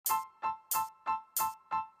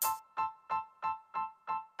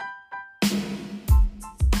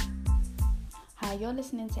You're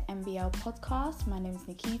listening to MBL Podcast. My name is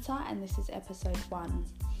Nikita and this is episode 1.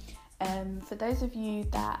 For those of you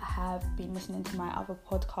that have been listening to my other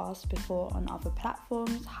podcasts before on other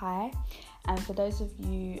platforms, hi. And for those of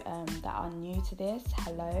you that are new to this,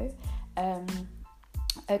 hello.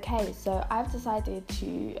 Okay, so I've decided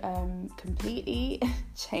to completely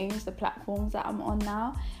change the platforms that I'm on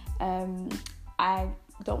now. I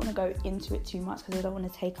don't want to go into it too much because I don't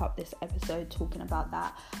want to take up this episode talking about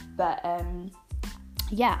that. But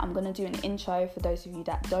I'm going to do an intro for those of you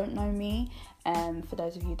that don't know me, for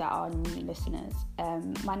those of you that are new listeners.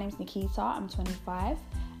 My name's Nikita, I'm 25.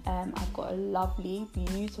 I've got a lovely,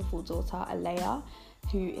 beautiful daughter, Alea,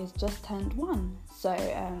 who is just turned 1. So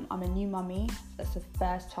I'm a new mummy. That's the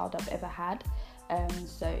first child I've ever had.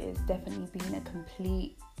 So it's definitely been a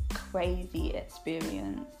complete crazy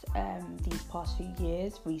experience these past few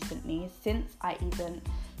years recently, since I even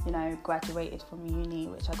graduated from uni,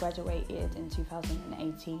 which I graduated in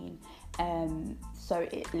 2018. So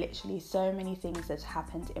it literally, so many things have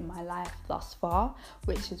happened in my life thus far,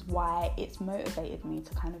 which is why it's motivated me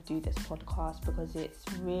to kind of do this podcast, because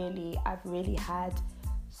I've really had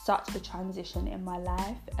such a transition in my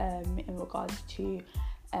life, in regards to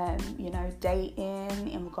dating,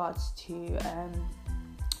 in regards to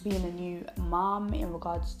being a new mum, in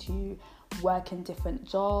regards to working different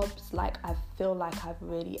jobs. Like, I feel like I've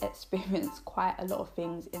really experienced quite a lot of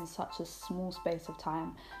things in such a small space of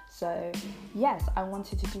time. So yes, I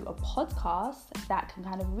wanted to do a podcast that can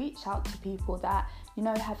kind of reach out to people that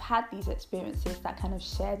have had these experiences, that kind of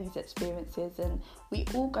share these experiences, and we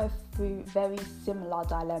all go through very similar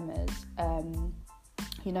dilemmas,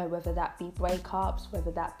 whether that be breakups, whether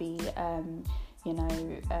that be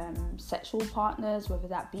sexual partners, whether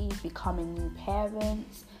that be becoming new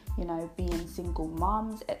parents, being single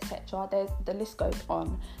mums, etc. The list goes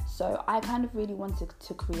on. So I kind of really wanted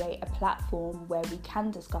to create a platform where we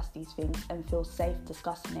can discuss these things and feel safe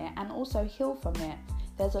discussing it, and also heal from it.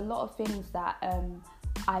 There's a lot of things that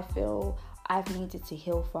I feel I've needed to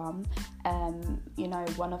heal from.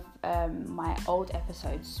 One of my old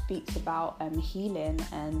episodes speaks about healing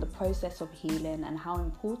and the process of healing and how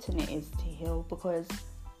important it is to heal, because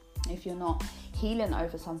if you're not healing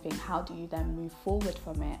over something, how do you then move forward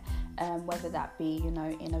from it? Whether that be, in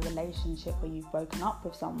a relationship where you've broken up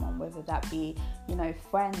with someone, whether that be,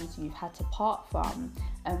 friends you've had to part from,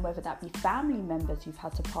 and whether that be family members you've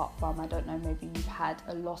had to part from. I don't know, maybe you've had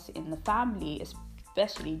a loss in the family,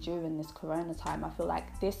 especially during this corona time. I feel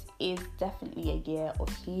like this is definitely a year of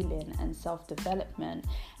healing and self-development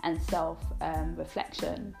and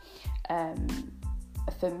self-reflection.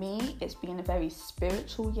 For me, it's been a very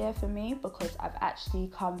spiritual year for me, because I've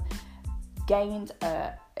actually gained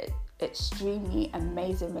a extremely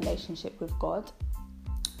amazing relationship with God.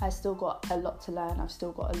 I still got a lot to learn. I've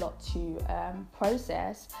still got a lot to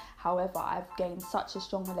process. However, I've gained such a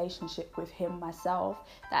strong relationship with him myself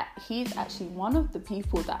that he's actually one of the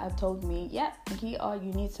people that have told me, Nikita,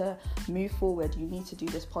 you need to move forward. You need to do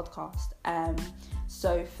this podcast.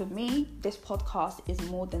 So for me, this podcast is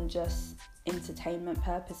more than just entertainment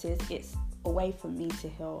purposes. It's a way for me to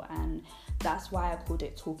heal, and that's why I called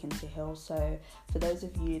it Talking to Heal. So for those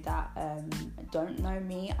of you that don't know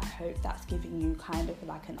me, I hope that's giving you kind of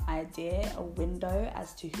like an idea, a window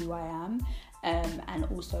as to who I am, and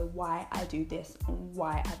also why I do this and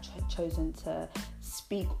why I've chosen to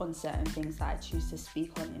speak on certain things that I choose to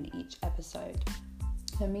speak on in each episode.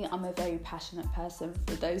 For me, I'm a very passionate person.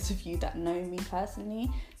 For those of you that know me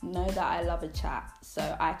personally, know that I love a chat.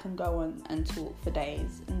 So I can go on and talk for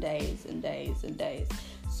days and days and days and days.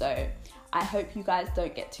 So I hope you guys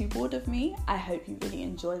don't get too bored of me. I hope you really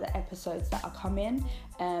enjoy the episodes that are coming.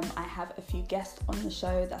 I have a few guests on the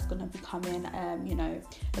show that's going to be coming. A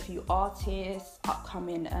few artists,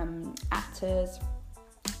 upcoming actors,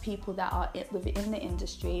 people that are within the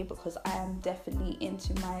industry, because I am definitely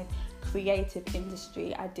into my creative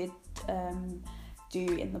industry. I did do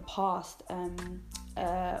in the past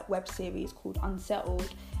a web series called Unsettled,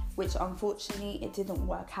 which unfortunately it didn't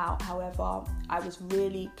work out. However, I was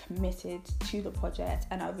really committed to the project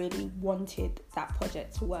and I really wanted that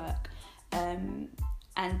project to work. And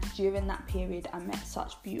during that period, I met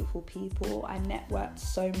such beautiful people. I networked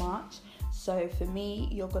so much. So for me,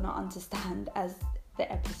 you're going to understand as the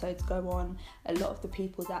episodes go on, a lot of the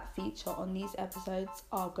people that feature on these episodes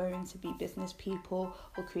are going to be business people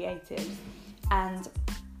or creatives. And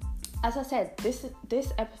as I said, this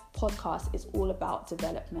podcast is all about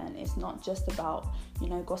development. It's not just about,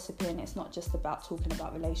 gossiping. It's not just about talking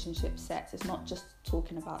about relationship sex. It's not just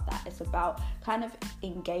talking about that. It's about kind of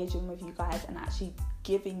engaging with you guys and actually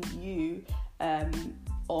giving you a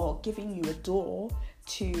door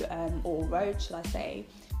to, or road should I say,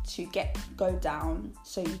 to go down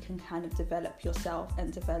so you can kind of develop yourself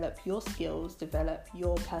and develop your skills, develop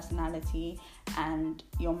your personality and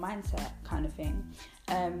your mindset kind of thing.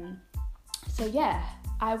 So yeah,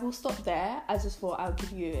 I will stop there. I just thought I'll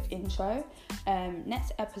give you an intro.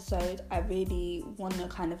 Next episode, I really want to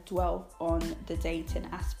kind of dwell on the dating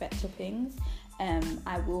aspect of things.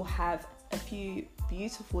 I will have a few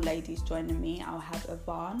beautiful ladies joining me. I'll have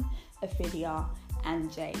Yvonne, Ophelia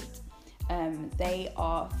and Jade. They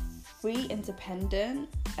are free, independent,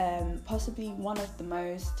 possibly one of the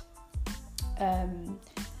most,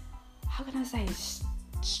 how can I say,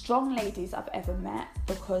 strong ladies I've ever met,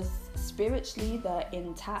 because spiritually they're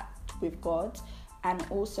intact with God and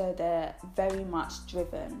also they're very much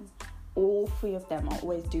driven. All three of them are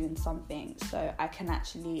always doing something, so I can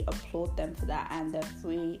actually applaud them for that. And they're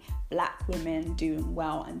three black women doing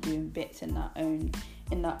well and doing bits in their own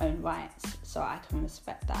rights, so I can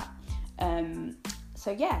respect that.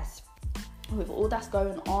 So yes, with all that's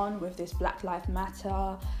going on with this Black Lives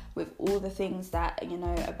Matter, with all the things that,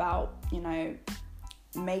 about,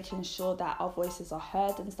 making sure that our voices are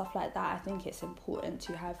heard and stuff like that, I think it's important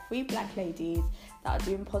to have three black ladies that are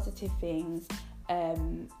doing positive things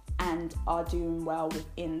and are doing well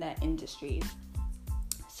within their industries.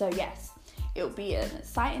 So yes, it'll be an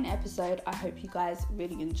exciting episode. I hope you guys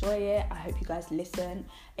really enjoy it. I hope you guys listen.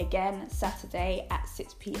 Again, Saturday at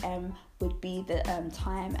 6 p.m. would be the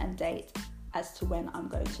time and date as to when I'm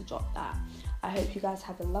going to drop that. I hope you guys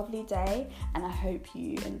have a lovely day and I hope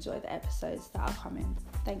you enjoy the episodes that are coming.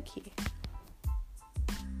 Thank you.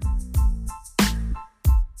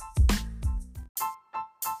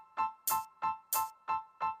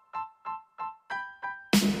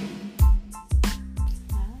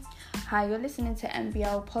 Hi, you're listening to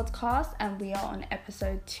MBL Podcast and we are on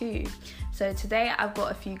episode 2. So today I've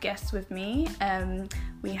got a few guests with me.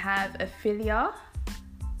 We have Ophelia,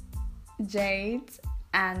 Jade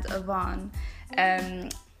and Yvonne.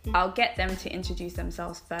 I'll get them to introduce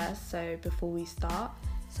themselves first, so before we start.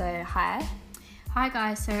 So hi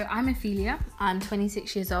guys, so I'm Ophelia. I'm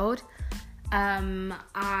 26 years old.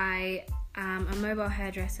 I am a mobile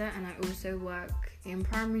hairdresser and I also work in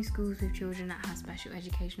primary schools with children that have special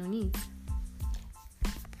educational needs.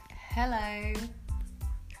 Hello,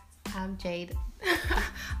 I'm Jade.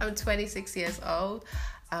 I'm 26 years old.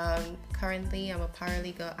 Currently I'm a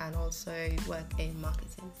paralegal and also work in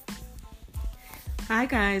marketing. Hi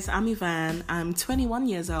guys, I'm Yvonne. I'm 21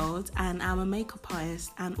 years old and I'm a makeup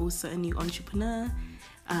artist and also a new entrepreneur.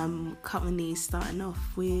 Currently starting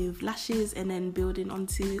off with lashes and then building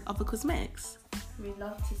onto other cosmetics. We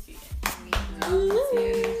love to see it.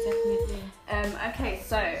 Definitely. Okay,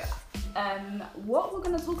 so what we're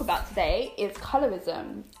going to talk about today is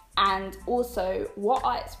colorism and also what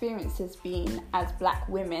our experience has been as black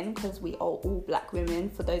women, because we are all black women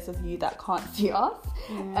for those of you that can't see us.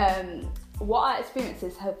 What our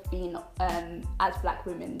experiences have been as black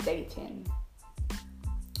women dating.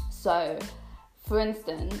 So for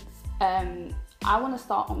instance, I want to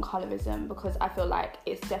start on colorism because I feel like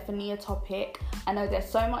it's definitely a topic. I know there's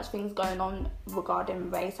so much things going on regarding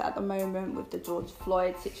race at the moment with the George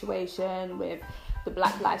Floyd situation, with the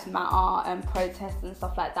Black Lives Matter and protests and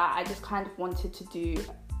stuff like that. I just kind of wanted to do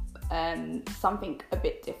something a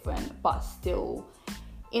bit different, but still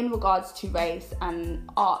in regards to race and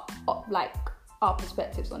our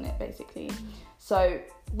perspectives on it, basically. So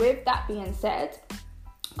with that being said,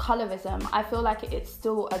 colorism, I feel like it's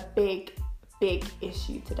still a big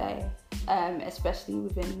issue today, especially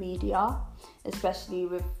within media, especially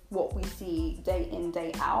with what we see day in,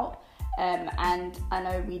 day out. And I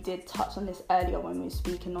know we did touch on this earlier when we were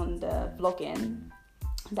speaking on the vlogging,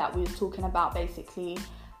 that we were talking about basically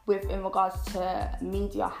in regards to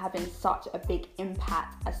media having such a big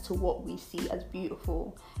impact as to what we see as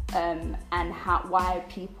beautiful, and why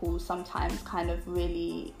people sometimes kind of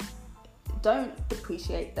really don't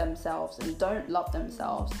appreciate themselves and don't love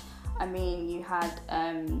themselves. I mean, you had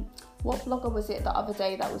what blogger was it the other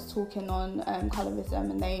day that was talking on colorism,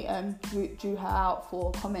 and they drew her out for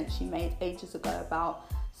a comment she made ages ago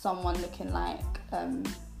about someone looking like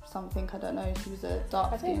something, I don't know, she was a dark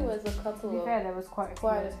skin. I think it was a couple. To be fair, there was quite a few.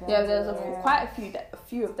 Yeah, there's quite a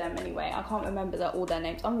few of them anyway. I can't remember all their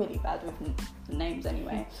names. I'm really bad with names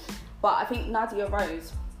anyway. But I think Nadia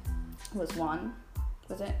Rose was one.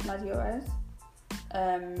 Was it Nadia Rose?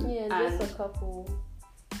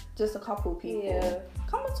 Just a couple people. Yeah.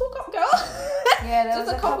 Come on, talk up, girl. Yeah, there just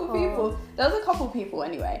was a couple people. There was a couple people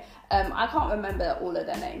anyway. I can't remember all of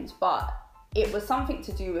their names, but it was something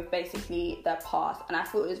to do with basically their past, and I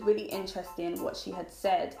thought it was really interesting what she had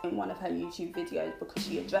said in one of her YouTube videos, because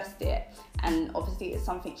she addressed it, and obviously it's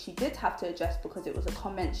something she did have to address because it was a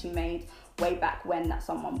comment she made way back when that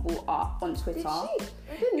someone brought up on Twitter.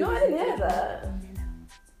 Did she? I didn't hear that.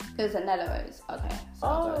 It was a Nellos. Okay. So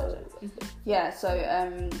Oh. yeah.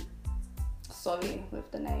 So sorry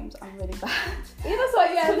with the names. I'm really bad. Yeah, that's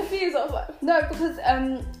why I was confused. I was like, No, because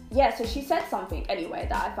so she said something anyway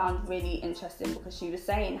that I found really interesting, because she was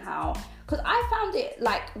saying how, because I found it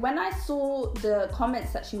like when I saw the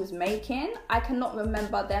comments that she was making, I cannot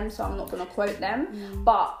remember them, so I'm not going to quote them,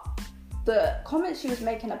 but the comments she was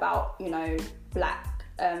making about, you know, black,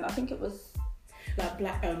 I think it was like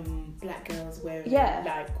black girls wearing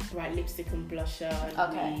like bright lipstick and blusher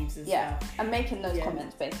and leaves and stuff. and making those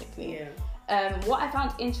comments basically. What I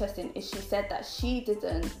found interesting is she said that she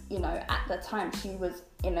didn't, you know, at the time she was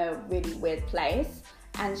in a really weird place,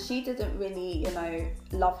 and she didn't really, you know,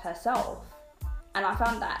 love herself. And I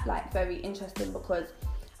found that like very interesting, because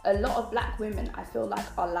a lot of black women, I feel like,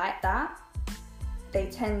 are like that. They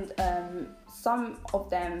tend, some of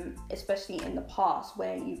them, especially in the past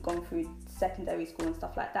where you've gone through secondary school and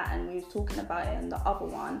stuff like that, and we were talking about it in the other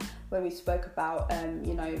one where we spoke about,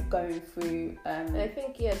 you know, going through... I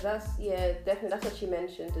think, definitely that's what she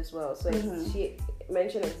mentioned as well. So she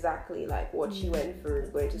mentioned exactly like what she went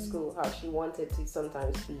through going to school, how she wanted to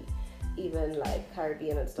sometimes be even like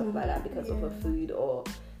Caribbean and stuff like that because of her food, or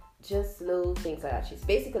just little things like that. She's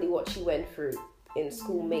basically what she went through in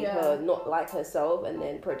school made her not like herself, and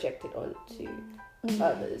then project it onto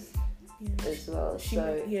others as well. She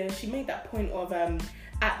made that point of at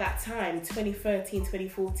that time, 2013,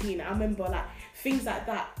 2014, I remember like things like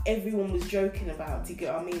that everyone was joking about. Do you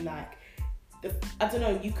get what I mean? Like I don't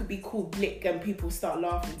know, you could be called Blick and people start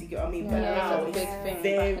laughing, do you get what I mean? But now it's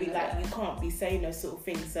very like you can't be saying those sort of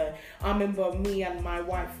things. So I remember me and my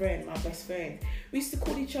white friend, my best friend, we used to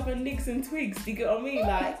call each other Nigs and Twigs, do you get what I mean?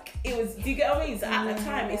 Like it was, do you get what I mean? So at the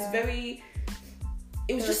time it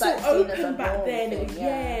was just like so open back then.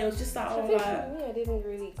 It was just like, I didn't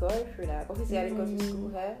really go through that. Obviously, I didn't go to school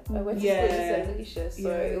here. I went to school in St. Lucia,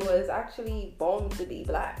 so it was actually bombed to be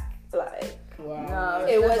black. Like, no,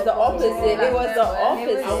 it was the opposite. It was the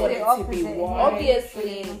opposite. I want it to be white.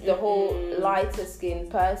 Obviously, the whole lighter skinned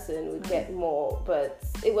person would get more, but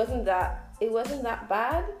it wasn't that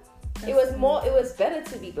bad. It was better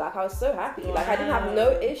to be black. I was so happy. Like, I didn't have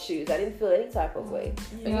no issues. I didn't feel any type of way.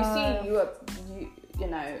 But you see, you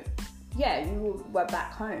were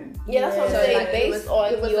back home. Yeah, that's what I'm saying. Like, based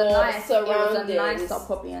on your surroundings,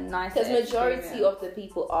 probably a nicer. Because majority of the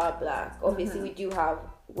people are black. Obviously, we do have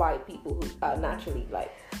white people who are naturally like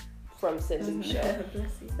from St. Lucia,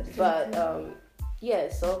 but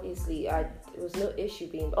so obviously there was no issue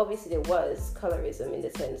being. Obviously, there was colorism in the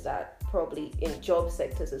sense that probably in job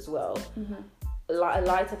sectors as well, a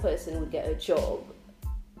lighter person would get a job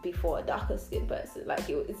before a darker skinned person. Like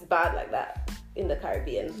it's bad like that in the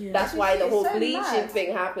Caribbean. That's why the whole bleaching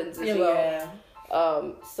thing happens as well.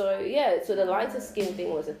 So the lighter skin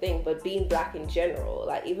thing was a thing, but being black in general,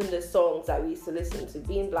 like even the songs that we used to listen to,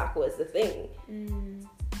 being black was the thing.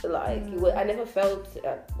 Like I never felt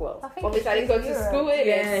obviously I didn't go to school in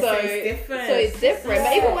it, so it's different. So it's different.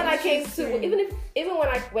 But even when I came to even when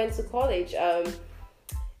I went to college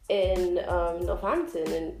in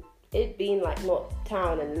Northampton, and it being like not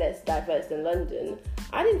town and less diverse than London,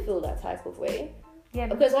 I didn't feel that type of way. Yeah,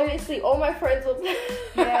 because obviously all my friends were black.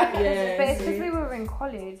 But it's because we were in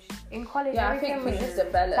college. Everything was just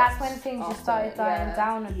developed. That's when things just started dying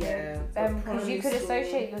down a bit. Because you could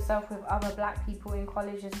associate yourself with other black people in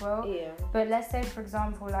college as well. Yeah. But let's say, for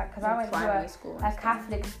example, like, because I went to a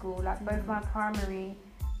Catholic school, like both my primary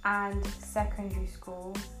and secondary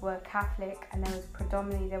school were Catholic, and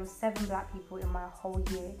there was 7 black people in my whole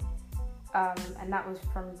year. And that was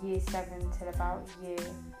from year 7 till about year...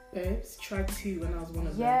 Babes, tried 2 when I was one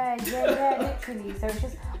of them. Yeah, literally. So it's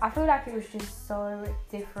just, I feel like it was just so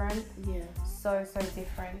different. Yeah. So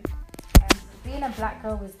different. Being a black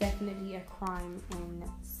girl was definitely a crime in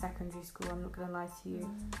secondary school, I'm not going to lie to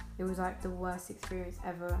you. It was like the worst experience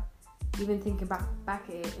ever. Even thinking back at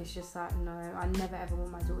it, it's just like, no, I never ever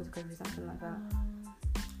want my daughter to go through something like that.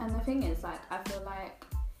 And the thing is, like, I feel like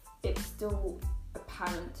it's still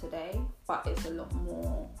apparent today, but it's a lot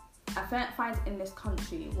more... I find in this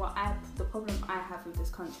country, the problem I have with this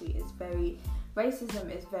country is racism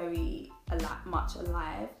is very much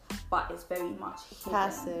alive, but it's very much hidden.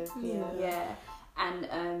 Passive. Yeah. And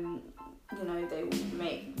they will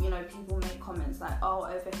make, people make comments like, oh,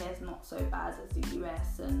 over here is not so bad as the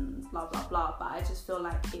US and blah blah blah, but I just feel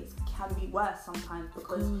like it can be worse sometimes,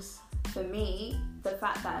 because for me, the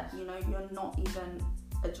fact that, you know, you're not even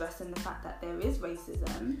addressing the fact that there is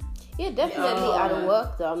racism. Yeah, definitely at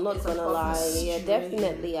work though, I'm not gonna lie. Yeah,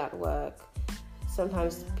 definitely at work.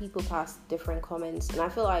 Sometimes people pass different comments, and I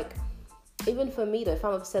feel like even for me though, if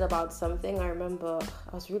I'm upset about something, I remember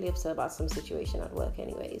I was really upset about some situation at work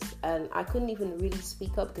anyways, and I couldn't even really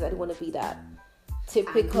speak up because I didn't want to be that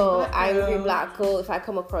typical angry black girl. If I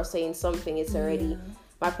come across saying something, it's already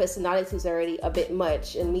my personality is already a bit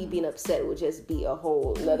much, and me being upset would just be a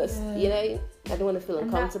whole another, you know, I don't want to feel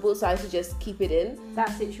uncomfortable, so I had to just keep it in.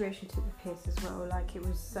 That situation took the piss as well, like it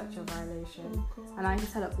was such a violation, and I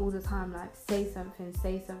just tell her all the time, like, say something,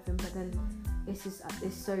 but then it's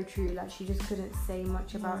so true, like she just couldn't say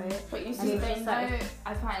much about it. But you see, they know,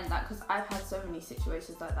 I find that, because I've had so many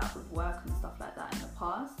situations like that with work and stuff like that in the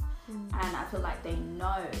past, and I feel like they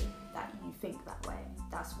know that you think that way,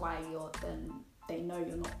 that's why they know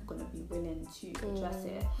you're not going to be willing to address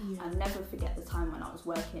it. I'll never forget the time when I was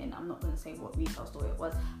working, I'm not going to say what retail store it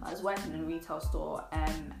was, I was working in a retail store,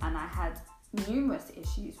 and I had numerous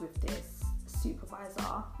issues with this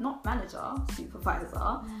supervisor, not manager,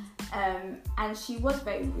 supervisor, and she was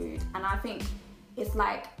very rude, and I think it's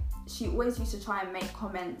like she always used to try and make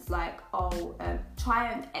comments like,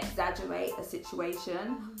 try and exaggerate a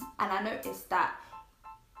situation, and I noticed that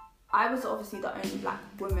I was obviously the only black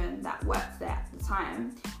woman that worked there at the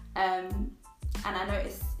time, and I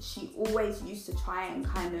noticed she always used to try and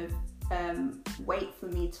kind of wait for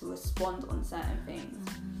me to respond on certain things.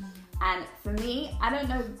 And for me, I don't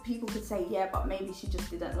know, people could say, yeah, but maybe she just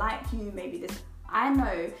didn't like you, maybe this.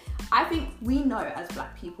 I think we know as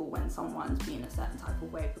black people when someone's being a certain type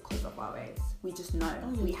of way because of our race. We just know.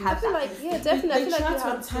 We have that. Definitely. They try to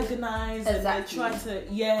antagonize, and they try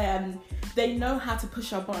to, and they know how to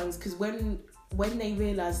push our buttons, because when they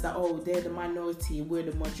realise that, they're the minority, we're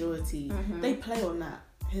the majority, they play on that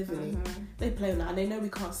heavily. They play on that, and they know we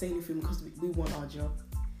can't say anything because we want our job.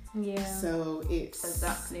 Yeah. So it's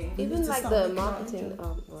even like the marketing,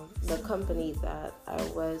 the company that I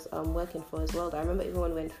was working for as well. I remember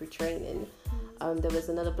everyone went through training. There was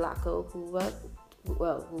another black girl who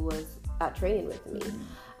was at training with me,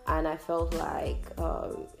 and I felt like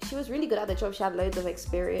she was really good at the job. She had loads of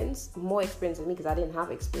experience, more experience than me because I didn't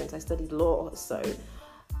have experience. I studied law, so.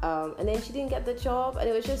 And then she didn't get the job, and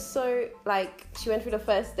it was just so like she went through the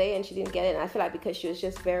first day and she didn't get it. And I feel like because she was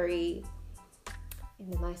just very, in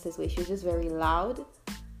the nicest way, she was just very loud.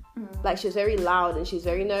 Like she was very loud, and she was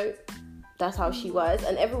very that's how she was,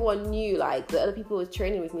 and everyone knew, like the other people who were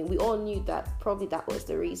training with me, we all knew that probably that was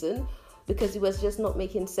the reason, because it was just not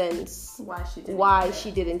making sense why she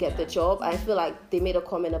didn't get the job. I feel like they made a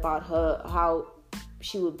comment about her, how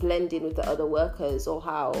she would blend in with the other workers, or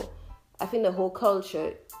how I think the whole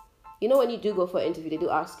culture, you know, when you do go for an interview, they do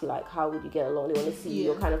ask you, like, how would you get along? They want to see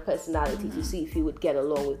your kind of personality to see if you would get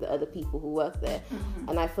along with the other people who work there.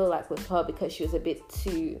 And I feel like with her, because she was a bit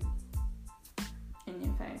too... in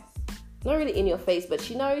your face. Not really in your face, but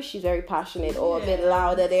she knows she's very passionate, or a bit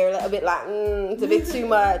louder. They're a bit like, it's a bit too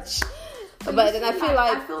much. But then I feel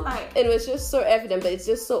like it was just so evident, but it's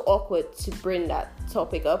just so awkward to bring that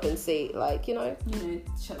topic up and say, like, you know,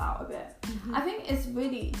 chill out a bit. I think it's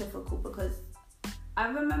really difficult because I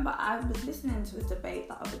remember I was listening to a debate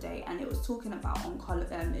the other day, and it was talking about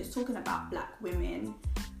black women,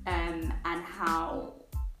 and how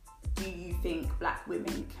do you think black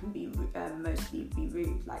women can be mostly be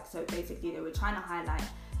rude? Like, so basically they were trying to highlight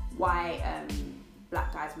why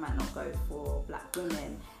black guys might not go for black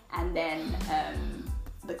women, and then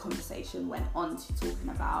the conversation went on to talking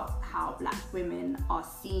about how black women are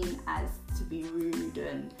seen as to be rude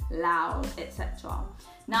and loud, etc.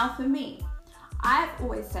 Now, for me, I've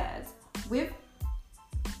always said, with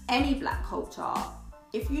any black culture,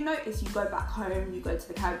 if you notice, you go back home, you go to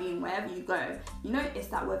the Caribbean, wherever you go, you notice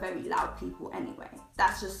that we're very loud people anyway.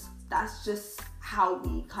 That's just how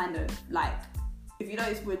we kind of like. If you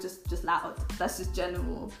notice, we're just loud. That's just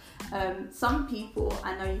general. Some people,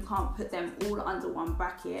 I know you can't put them all under one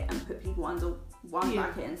bracket and put people under one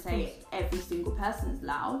bracket and say every single person's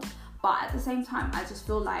loud. But at the same time, I just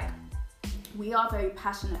feel like we are very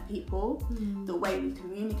passionate people, the way we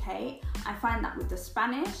communicate. I find that with the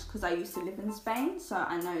Spanish, because I used to live in Spain, so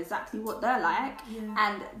I know exactly what they're like,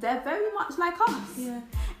 and they're very much like us.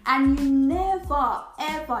 And you never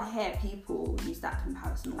ever hear people use that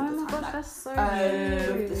comparison all the time. Oh my gosh, like, that's so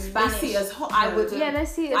true. The Spanish, they see us hot. I wouldn't. Yeah, they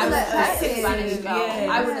see it I as like Spanish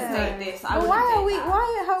girl. I wouldn't say this. But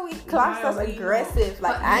why are we classed as aggressive,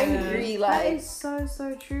 like angry? Like, that is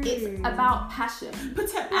so true. It's about passion,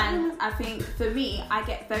 and I think for me, I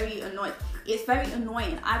get very annoyed. It's very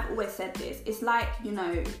annoying. I've always said this. It's like, you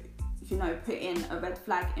know, putting a red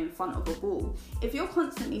flag in front of a ball. If you're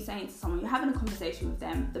constantly saying to someone, you're having a conversation with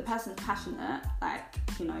them, the person's passionate,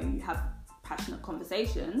 you have passionate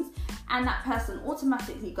conversations, and that person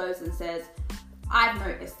automatically goes and says, I've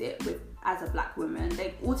noticed it as a black woman,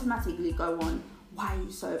 they automatically go on, why are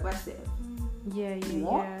you so aggressive?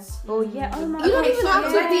 What? Oh yeah. Oh my. You don't even have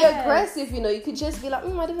to be aggressive. You could just be like, I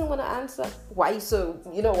don't even want to answer. Why you so?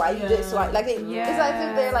 Why you this? Why? Like, it's like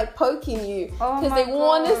if they're like poking you because they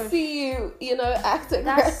want to see you. Act aggressive.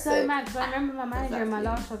 That's so mad. Because I remember my manager in my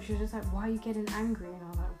last job. She was just like, "Why are you getting angry?" And I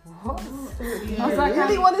was like, "What?" I was like,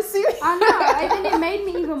 "Really want to see me?" I know. And then it made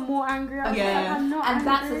me even more angry. I was like, "I'm not." And angry.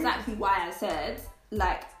 that's exactly why I said,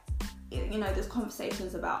 like, there's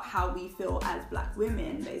conversations about how we feel as black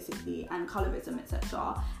women, basically, and colorism,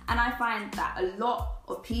 etc. And I find that a lot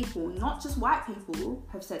of people, not just white people,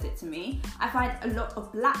 have said it to me. I find a lot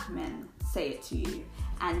of black men say it to you.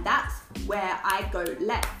 And that's where I go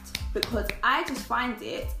left, because I just find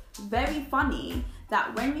it very funny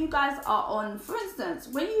that when you guys are on, for instance,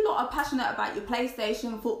 when you lot are passionate about your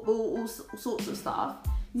PlayStation, football, all sorts of stuff,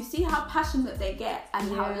 you see how passionate they get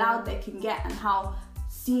and how loud they can get and how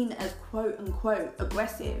seen as quote unquote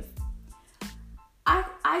aggressive. I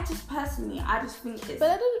just think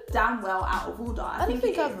it's damn well out of order. I don't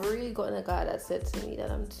think I've really gotten a guy that said to me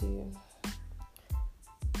that I'm too.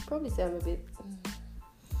 Probably say I'm a bit.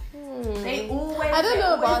 They always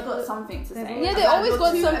got something to say. Yeah, they always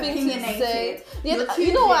got something to say. Yeah,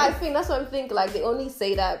 you know what I think? That's what I'm thinking. Like, they only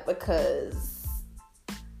say that because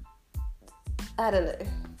I don't know.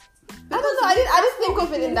 I don't know. I just think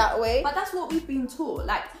of it in that way. But that's what we've been taught.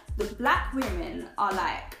 Like, the black women are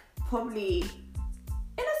like probably,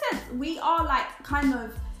 in a sense, we are like kind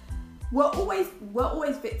of, we're always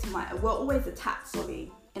victimized. We're always attacked.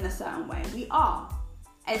 In a certain way, we are.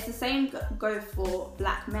 It's the same goes for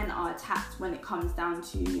black men are attacked when it comes down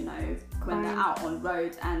to when they're out on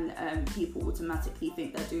roads and people automatically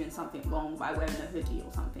think they're doing something wrong by wearing a hoodie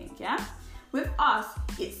or something. Yeah. With us,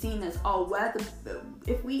 it's seen as,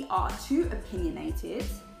 if we are too opinionated,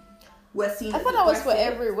 we're seen as I thought that was for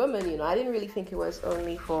every woman, I didn't really think it was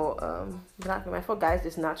only for black women. I thought guys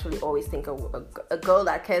just naturally always think a girl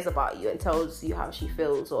that cares about you and tells you how she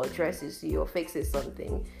feels or addresses you or fixes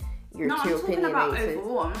something, you're too opinionated. I'm talking about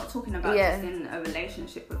overall. I'm not talking about just in a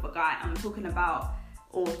relationship with a guy. I'm talking about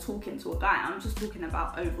talking to a guy. I'm just talking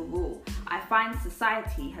about overall. I find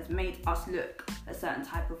society has made us look a certain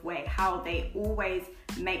type of way, how they always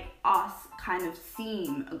make us kind of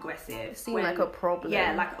seem aggressive. Like a problem.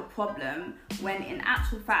 Yeah, like a problem, when in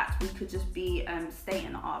actual fact we could just be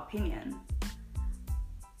stating our opinion.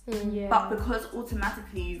 Yeah. But because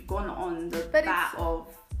automatically you've gone on the bat of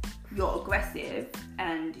you're aggressive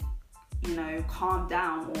and calm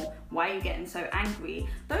down, or why are you getting so angry?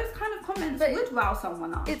 Those kind of comments would rile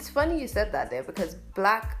someone up. It's funny you said that there, because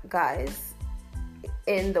black guys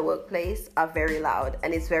in the workplace are very loud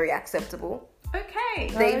and it's very acceptable. Okay.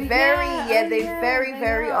 They very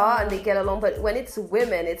are, and they get along. But when it's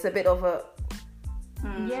women, it's a bit of a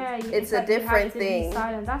it's a different thing.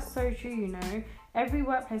 Silent. That's so true. Every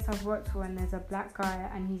workplace I've worked for, when there's a black guy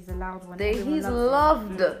and he's the loud one, he's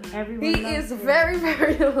loved. He is very,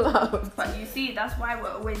 very loved. But you see, that's why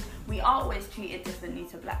we are always treated differently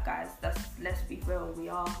to black guys. Let's be real, we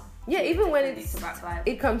are. Yeah, even when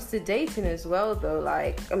it comes to dating as well, though.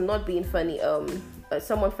 Like, I'm not being funny.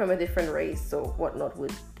 Someone from a different race or whatnot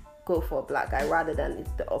would go for a black guy rather than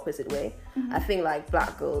the opposite way. I think like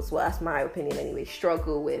black girls, well, that's my opinion anyway,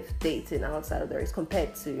 struggle with dating outside of the race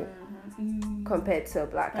compared to a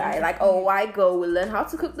black guy. Like, white girl will learn how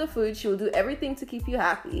to cook the food, she will do everything to keep you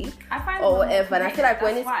happy or whatever. And I feel like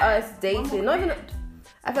when it's us dating,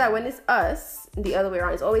 I feel like when it's us the other way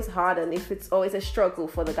around, it's always hard, and if it's always a struggle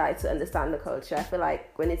for the guy to understand the culture. I feel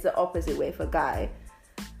like when it's the opposite way for guy,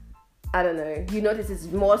 I don't know, you notice it's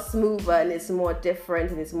more smoother and it's more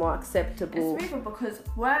different and it's more acceptable. It's smoother because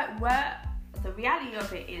we're the reality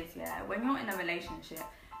of it is, when you're in a relationship,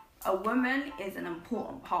 a woman is an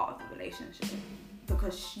important part of the relationship,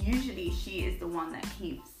 because usually she is the one that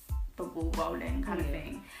keeps the ball rolling kind of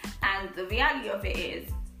thing. And the reality of it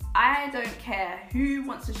is, I don't care who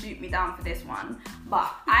wants to shoot me down for this one,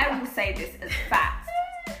 but I will say this as fact.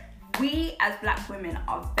 We as black women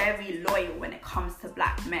are very loyal when it comes to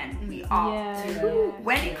black men. We are.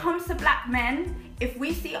 When it comes to black men, if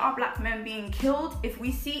we see our black men being killed, if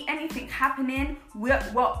we see anything happening, we're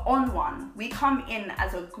on one. We come in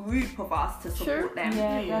as a group of us to support them.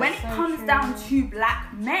 When it comes down to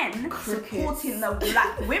black men supporting the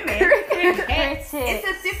black women, it's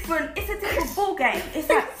a different ball game. It's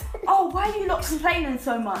like, why are you not complaining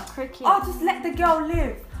so much? Just let the girl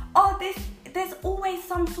live. there's always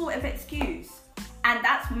some sort of excuse. And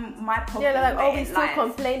that's my problem. Yeah, like, oh, we're still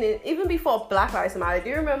complaining. Even before Black Lives Matter, do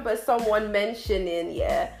you remember someone mentioning,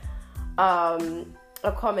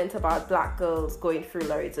 a comment about black girls going through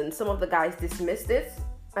loads, and some of the guys dismissed it?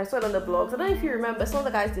 I saw it on the blogs. I don't know if you remember. Some of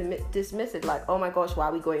the guys dismissed it, like, oh my gosh, why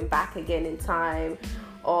are we going back again in time?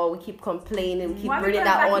 Or we keep complaining, we keep bringing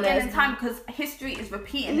that on us. In time, because history is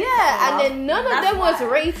repeating. Yeah, and then none of them was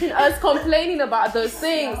rating us complaining about those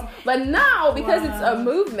things. But now, because it's a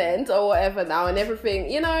movement or whatever now, and everything,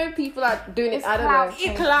 people are doing it. I don't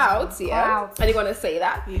know. Clouds, yeah. And you're gonna say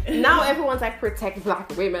that now everyone's like, protect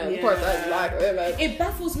black women, protect black women. It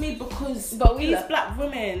baffles me because these black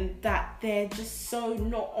women that they're just so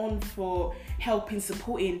not on for helping,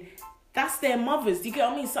 supporting. That's their mothers. Do you get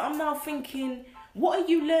what I mean? So I'm now thinking, what are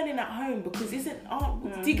you learning at home? Because do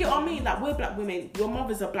you get what I mean? Like, we're black women, your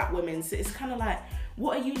mothers are black women, so it's kind of like,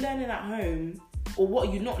 what are you learning at home, or what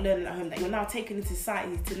are you not learning at home that you're now taking into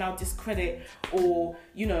society to now discredit or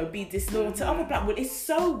be disloyal to other black women? It's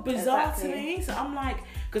so bizarre to me. So I'm like,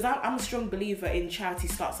 because I'm a strong believer in charity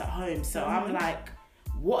starts at home. So I'm like,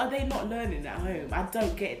 what are they not learning at home? I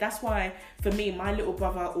don't get it. That's why for me, my little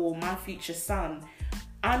brother or my future son,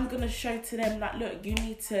 I'm gonna show to them, like, look, you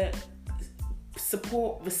need to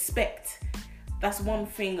support, respect. That's one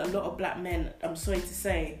thing a lot of black men, I'm sorry to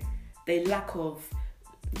say, they lack of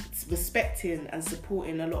respecting and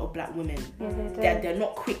supporting a lot of black women. They're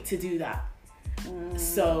not quick to do that.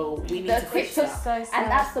 So we need to fix that. And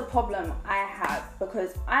that's the problem I have,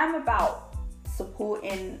 because I am about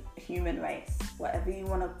supporting human race, whatever you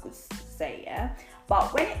want to say,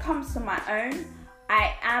 but when it comes to my own,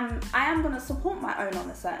 I am going to support my own on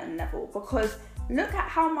a certain level, because look at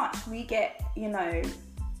how much we get,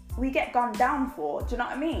 we get gunned down for. Do you know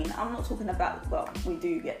what I mean? I'm not talking about, well, we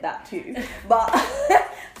do get that too, but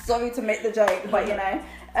sorry to make the joke, but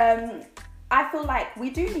I feel like we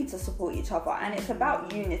do need to support each other, and it's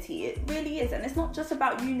about unity. It really is, and it's not just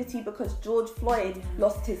about unity because George Floyd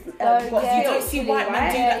lost his. You don't see white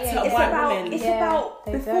men do that to white women. It's about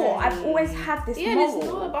before. I've always had this. Yeah, and it's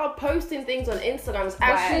not about posting things on Instagram. It's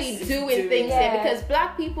actually doing things there, because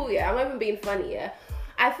black people. I'm not even being funny.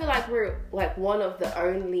 I feel like we're like one of the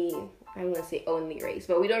only. I don't want to say only race,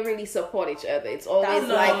 but we don't really support each other. It's always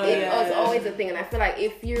it's always a thing, and I feel like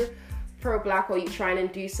if you're pro-black or you're trying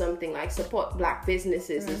to do something, like support black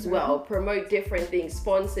businesses as well, promote different things,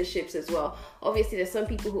 sponsorships as well. Obviously there's some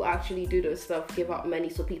people who actually do those stuff, give out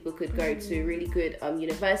money so people could go to really good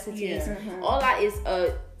universities. All that is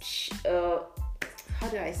how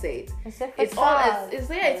do I say it?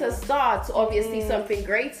 It's a start to obviously something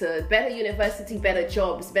greater, better university, better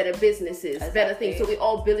jobs, better businesses, better things. So we're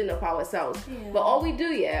all building up ourselves. But all we do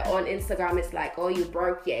on Instagram is like, oh, you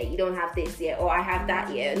broke, you don't have this yet, or I have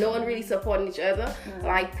that yet. No one really supporting each other.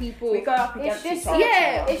 Like people, we go up against each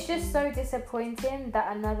other. It's just so disappointing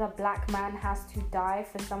that another black man has to die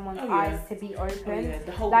for someone's eyes to be opened.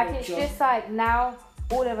 It's just like now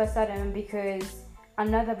all of a sudden, because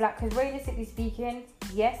another black, because realistically speaking,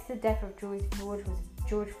 yes, the death of George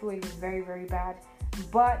Floyd was very, very bad,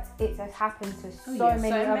 but it has happened to so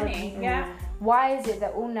many other people. Why is it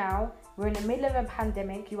that all now we're in the middle of a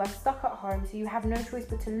pandemic, you are stuck at home, so you have no choice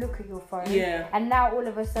but to look at your phone, and now all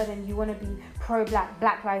of a sudden you want to be pro-black,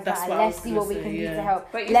 Black Lives Matter, let's see what we can do to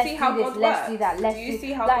help, but let's do this, let's do that, let's do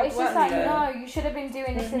see how God it's just like, no, you should have been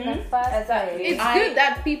doing this in the first place. It's good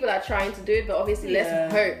that people are trying to do it, but obviously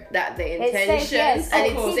let's hope that the intentions and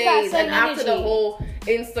it stays, and after the whole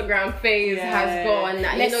Instagram phase has gone,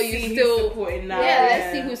 you still supporting now.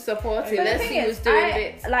 Let's see who's supporting, let's see who's doing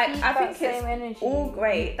it. I think it's all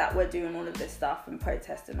great that we're doing all of this stuff and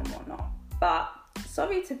protesting and whatnot, but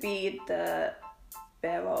sorry to be the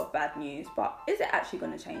bearer of bad news, but is it actually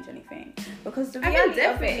going to change anything? Because the reality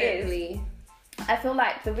of it is, I feel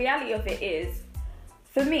like the reality of it is,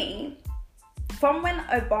 for me, from when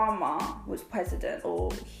Obama was president,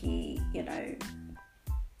 or he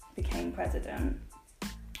became president,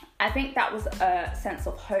 I think that was a sense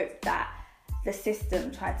of hope that the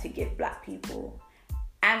system tried to give black people,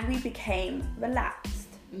 and we became relaxed.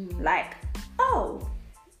 Like, oh,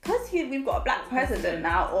 because we've got a black president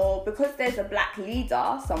now, or because there's a black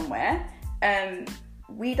leader somewhere,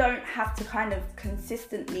 we don't have to kind of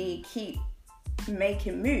consistently keep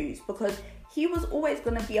making moves, because he was always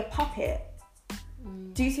going to be a puppet.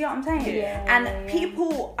 Do you see what I'm saying?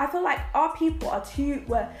 People, I feel like our people are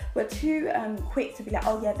we're too quick to be like,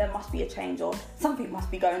 oh yeah, there must be a change, or something must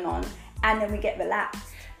be going on, and then we get relaxed.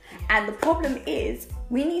 And the problem is,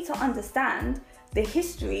 we need to understand the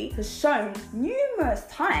history has shown numerous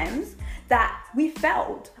times that we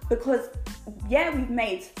failed because we've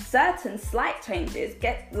made certain slight changes.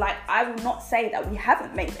 I will not say that we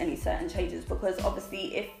haven't made any certain changes, because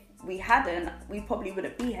obviously if we hadn't, we probably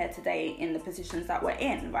wouldn't be here today in the positions that we're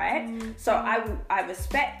in, right? Mm-hmm. So I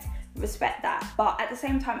respect that, but at the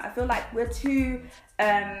same time I feel like we're too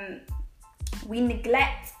we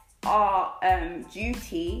neglect our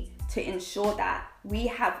duty to ensure that we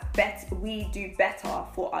do better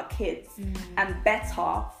for our kids and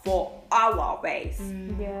better for our race,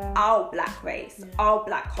 our black race, our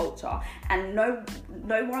black culture. And no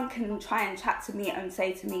one can try and chat to me and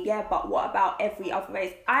say to me, yeah, but what about every other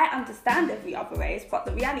race? I understand every other race, but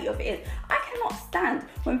the reality of it is I cannot stand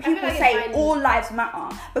when people say all lives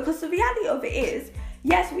matter, because the reality of it is,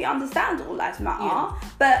 yes, we understand all lives matter,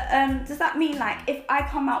 but does that mean like if I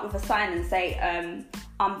come out with a sign and say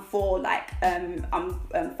I'm for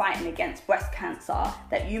I'm fighting against breast cancer,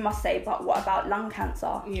 that you must say, but what about lung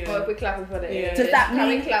cancer? Yeah. Or if we're clapping for the does that mean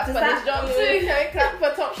we clap for this job too? Can we clap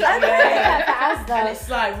for Top Shop? And it's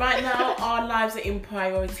like right now our lives are in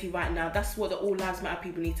priority right now. That's what the all lives matter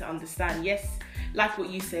people need to understand. Yes, like what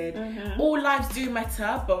you said, all lives do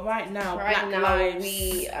matter, but right now black lives,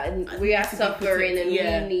 we are suffering and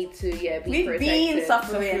we need to be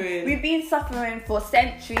protected. We've been suffering for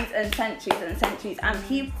centuries and centuries and centuries, and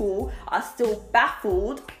people are still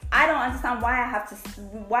baffled. I don't understand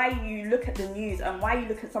why you look at the news and why you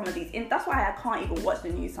look at some of these. That's why I can't even watch the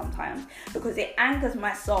news sometimes, because it angers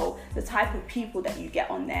my soul, the type of people that you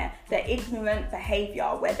get on there, their ignorant behavior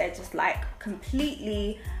where they're just like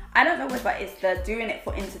completely, I don't know whether it's they're doing it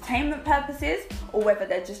for entertainment purposes or whether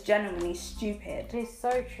they're just genuinely stupid. It's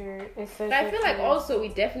so true. But I feel like also we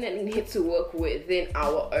definitely need to work within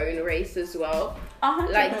our own race as well.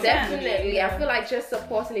 100%. Like definitely, I feel like just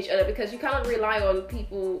supporting each other, because you cannot rely on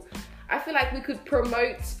people. I feel like we could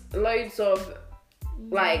promote loads of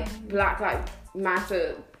like Black Lives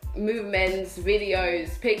Matter movements,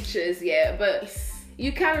 videos, pictures, but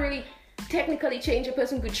you can't really technically change a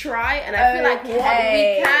person. Could try, and I feel like what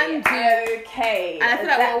we can do and I feel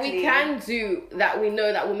like what we can do that we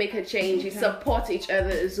know that will make a change is support each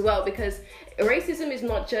other as well, because racism is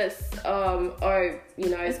not just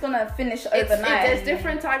it's gonna finish overnight. There's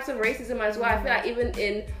different types of racism as well. I feel like even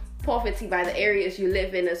in poverty, by the areas you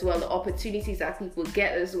live in as well, the opportunities that people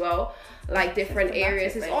get as well, like different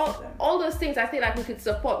areas, it's all those things. I feel like we could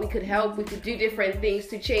support, we could help, we could do different things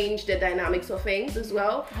to change the dynamics of things as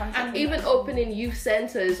well, and even opening youth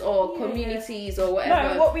centers or communities or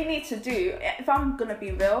whatever. No, what we need to do, if I'm gonna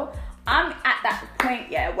be real, I'm at that point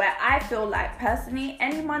where I feel like personally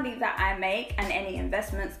any money that I make and any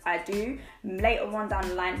investments I do later on down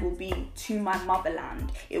the line will be to my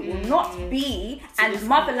motherland. It will not be, and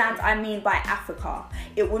motherland I mean by Africa.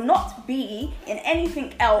 It will not be in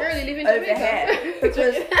anything else over here,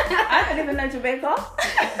 because I don't even know Jamaica.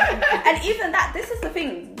 And even that, this is the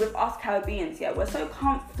thing with us Caribbeans, we're so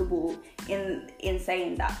comfortable in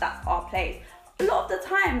saying that that's our place. A lot of the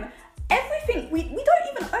time, everything, we don't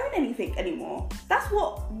even own anything anymore. That's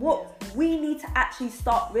what we need to actually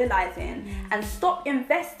start realising and stop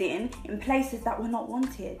investing in places that we're not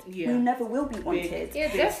wanted. We never will be wanted.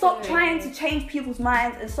 Stop trying to change people's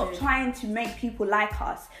minds and stop trying to make people like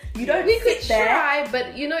us. We could try,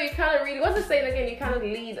 but you cannot really, what's the saying again? You cannot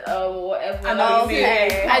lead whatever.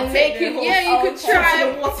 And make people, you could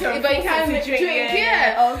try, but you can't drink.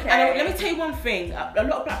 And let me tell you one thing. A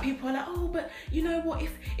lot of black people are like, oh, but you know what?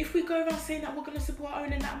 If we go around saying that we're going to support our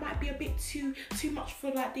own, and that might be a bit too much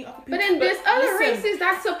for like the other people. But then there's other races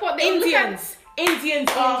that support the Indians. Indians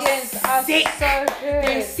are sick. So good.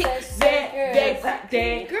 They're sick.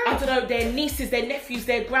 They're I don't know, their nieces, their nephews,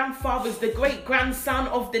 their grandfathers, the great grandson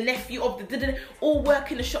of the nephew of the all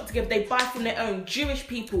work in the shop together. They buy from their own. Jewish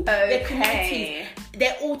people, their communities,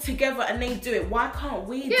 they're all together and they do it. Why can't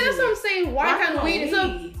we? That's what I'm saying. Why can't we?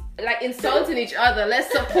 So, like insulting each other,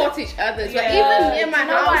 let's support each other. But even in my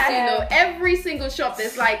house, every single shop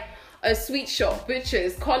there's like a sweet shop,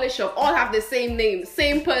 butchers, collar shop, all have the same name,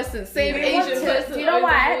 same person, same Asian person. Do you know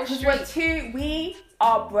why? Because we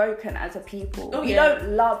are broken as a people. We don't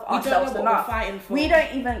love ourselves enough. We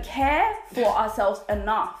don't even care for ourselves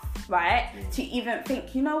enough, right? To even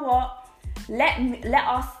think, you know what? Let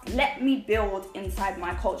me build inside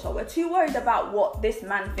my culture. We're too worried about what this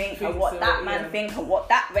man thinks and what that man thinks and what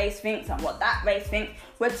that race thinks and what that race thinks.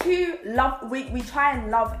 We're too we try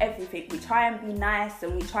and love everything. We try and be nice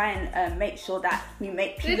and we try and make sure that we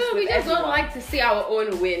make peace with we just everyone. Don't like to see our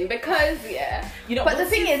own win because but the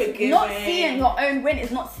thing is, not seeing your own win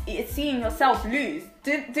is seeing yourself lose.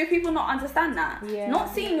 Do people not understand that? Yeah.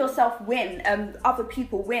 Not seeing yourself win, other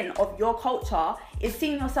people win of your culture is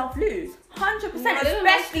seeing yourself lose. 100%,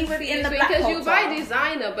 especially within the black culture. Because you buy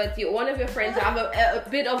designer, but one of your friends have a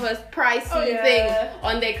bit of a pricey thing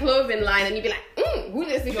on their clothing line, and you'd be like, who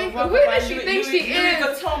does she think she is?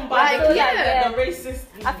 Like, the racist.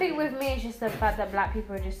 I think with me, it's just the fact that black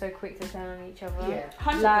people are just so quick to turn on each other. Yeah,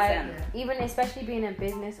 100%. Like, even especially being a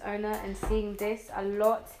business owner and seeing this a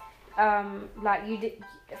lot. Like you did,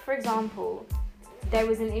 for example, there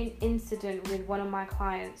was an incident with one of my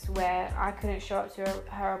clients where I couldn't show up to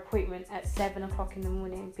her appointment at 7 o'clock in the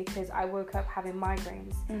morning because I woke up having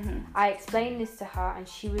migraines. I explained this to her, and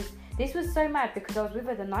this was so mad because I was with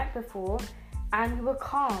her the night before, and we were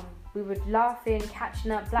calm, we were laughing,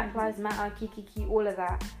 catching up, Black Lives Matter, kiki, all of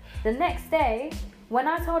that. The next day, when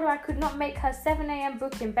I told her I could not make her 7 a.m.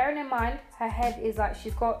 booking, bearing in mind her head is like,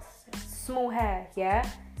 she's got small hair, yeah.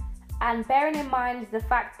 And bearing in mind the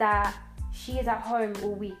fact that she is at home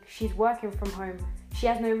all week, she's working from home, she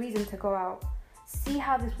has no reason to go out. See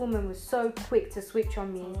how this woman was so quick to switch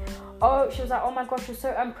on me. She was like, oh my gosh, you're so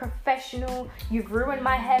unprofessional, you've ruined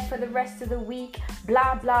my hair for the rest of the week,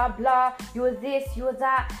 blah, blah, blah, you're this, you're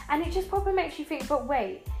that. And it just probably makes you think, but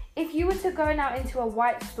wait, if you were to go now into a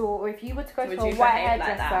white store, or if you were to go to a white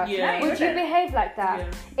hairdresser, would you behave like that?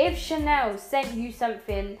 Yeah. If Chanel sent you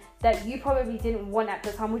something that you probably didn't want at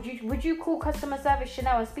the time, would you call customer service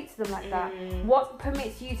Chanel and speak to them like that? What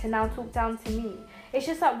permits you to now talk down to me? It's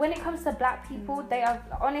just like, when it comes to black people, they are,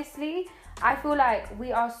 honestly, I feel like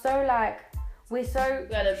we are so like, we're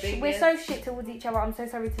so shit towards each other. I'm so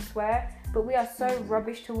sorry to swear, but we are so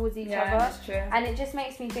rubbish towards each other. That's true. And it just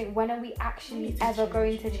makes me think, when are we actually ever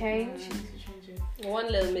going to change? One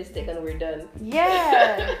little mistake and we're done.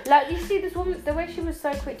 Yeah. Like, you see this woman, the way she was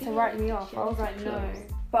so quick to write me off, I was like, no.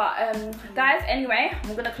 But guys, anyway,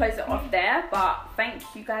 I'm gonna close it off there. But thank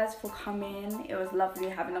you guys for coming. It was lovely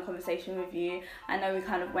having a conversation with you. I know we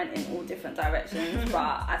kind of went in all different directions, but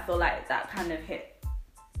I feel like that kind of hit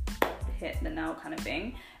the nail kind of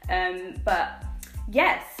thing. But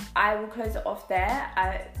yes, I will close it off there.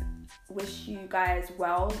 I wish you guys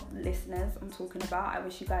well, listeners I'm talking about. I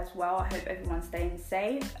wish you guys well. I hope everyone's staying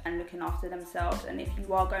safe and looking after themselves. And if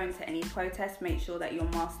you are going to any protests, make sure that you're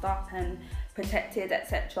masked up and protected,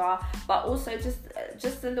 etc. But also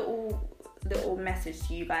just a little message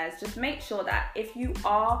to you guys. Just make sure that if you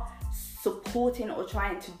are supporting or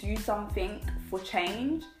trying to do something for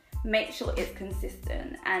change, make sure it's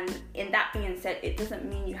consistent. And in that being said, it doesn't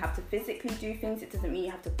mean you have to physically do things. It doesn't mean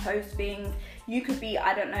you have to post things. You could be,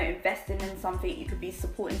 I don't know, investing in something. You could be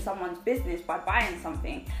supporting someone's business by buying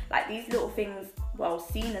something. Like, these little things, well,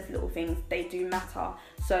 seen as little things, they do matter.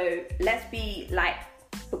 So let's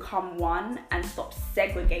become one and stop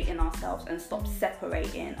segregating ourselves and stop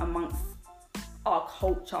separating amongst our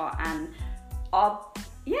culture and our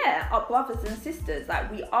brothers and sisters.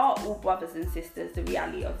 Like, we are all brothers and sisters, the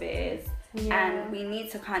reality of it is. And we need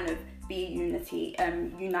to kind of be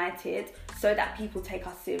united so that people take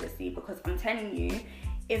us seriously, because I'm telling you,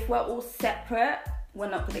 if we're all separate, we're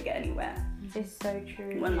not going to get anywhere. It's so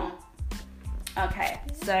true. We're not. Okay,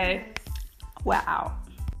 so we're out.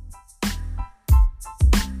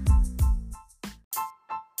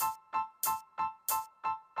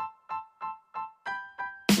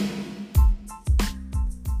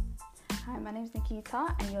 My name's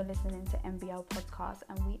Nikita and you're listening to MBL Podcast,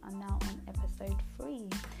 and we are now on episode 3.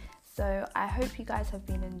 So I hope you guys have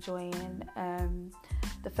been enjoying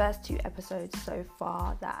the first 2 episodes so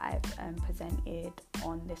far that I've presented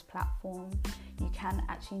on this platform. You can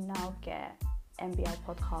actually now get MBL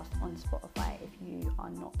Podcast on Spotify if you are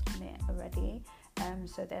not on it already.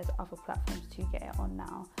 So there's other platforms to get it on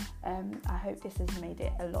now. I hope this has made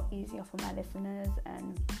it a lot easier for my listeners,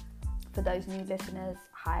 and for those new listeners,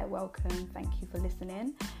 hi, welcome, thank you for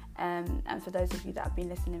listening. And for those of you that have been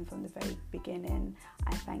listening from the very beginning,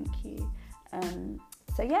 I thank you.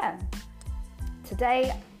 So yeah,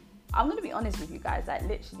 today, I'm going to be honest with you guys, like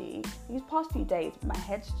literally, these past few days, my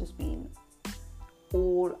head's just been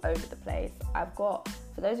all over the place. For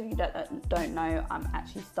those of you that don't know, I'm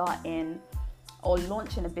actually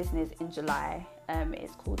launching a business in July.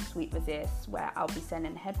 It's called Sweet Resist, where I'll be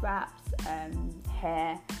selling head wraps,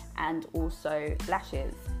 hair, and also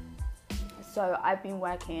lashes. So I've been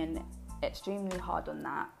working extremely hard on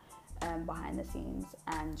that behind the scenes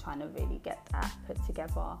and trying to really get that put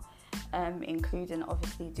together, including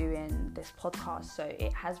obviously doing this podcast. So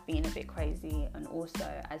it has been a bit crazy, and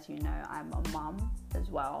also, as you know, I'm a mum as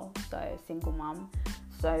well, so single mum.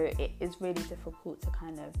 So it is really difficult to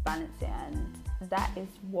kind of balance it, and that is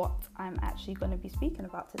what I'm actually going to be speaking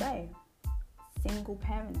about today. Single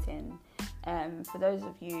parenting. For those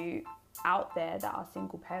of you out there that are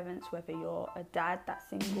single parents, whether you're a dad that's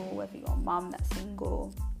single, whether you're a mum that's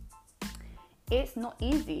single, it's not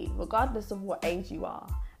easy, regardless of what age you are.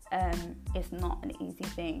 It's not an easy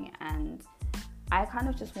thing, and I kind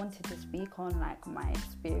of just wanted to speak on like my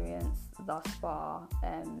experience thus far,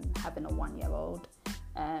 having a 1-year-old,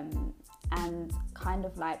 and kind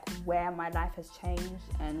of like where my life has changed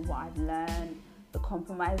and what I've learned, the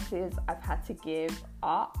compromises I've had to give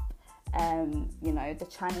up, you know, the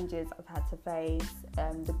challenges I've had to face,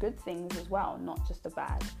 the good things as well, not just the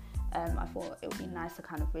bad. I thought it would be nice to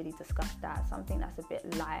kind of really discuss that, something that's a bit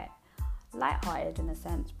light-hearted in a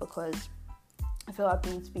sense, because I feel I've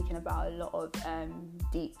been speaking about a lot of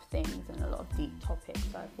deep things and a lot of deep topics,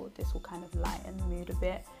 so I thought this will kind of lighten the mood a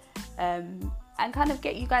bit, and kind of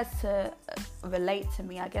get you guys to relate to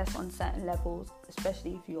me, I guess, on certain levels,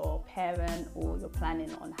 especially if you're a parent or you're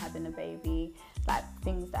planning on having a baby, like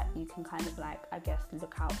things that you can kind of like, I guess,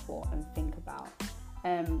 look out for and think about.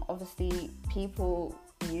 Obviously, people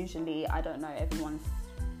usually, I don't know, everyone's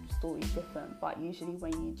story is different, but usually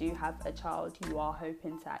when you do have a child, you are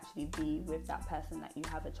hoping to actually be with that person that you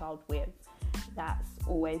have a child with. That's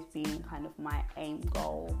always been kind of my aim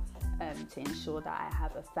goal, to ensure that I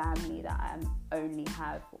have a family, that I only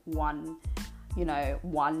have one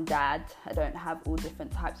dad. I don't have all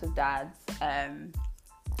different types of dads.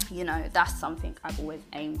 You know, that's something I've always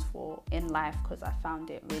aimed for in life, because I found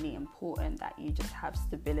it really important that you just have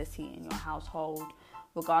stability in your household,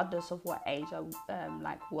 regardless of what age I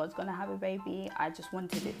was going to have a baby. I just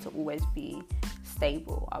wanted it to always be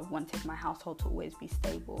stable. I wanted my household to always be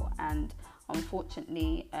stable, and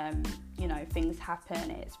unfortunately, you know, things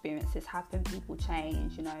happen, experiences happen, people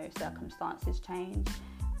change, you know, circumstances change,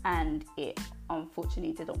 and it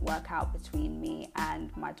unfortunately didn't work out between me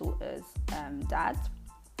and my daughter's dad.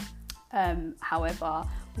 However,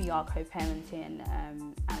 we are co-parenting,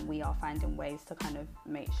 and we are finding ways to kind of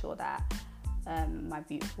make sure that my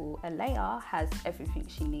beautiful Alea has everything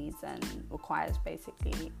she needs and requires,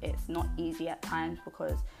 basically. It's not easy at times,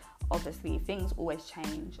 because obviously things always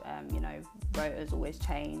change, you know, rotas always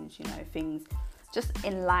change, you know, things just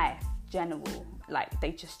in life general, like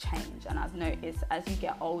they just change. And I've noticed as you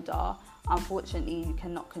get older, unfortunately, you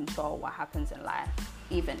cannot control what happens in life,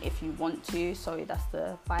 even if you want to. Sorry, that's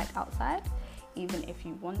the bike outside. Even if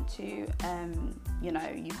you want to, you know,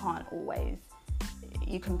 you can't always.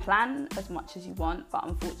 You can plan as much as you want, but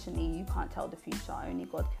unfortunately you can't tell the future. Only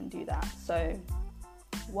God can do that. So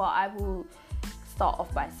what I will start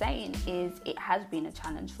off by saying is it has been a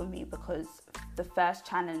challenge for me, because the first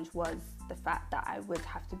challenge was the fact that I would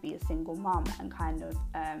have to be a single mum and kind of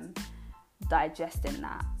digesting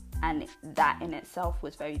that. And that in itself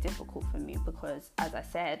was very difficult for me, because as I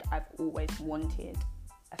said, I've always wanted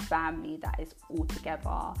a family that is all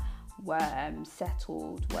together, were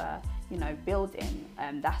settled, were, you know, building.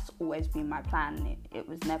 That's always been my plan. It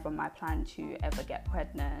was never my plan to ever get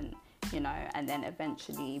pregnant, you know, and then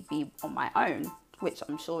eventually be on my own, which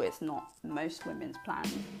I'm sure it's not most women's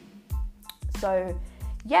plans. So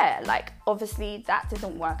yeah, like obviously that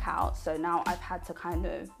didn't work out. So now I've had to kind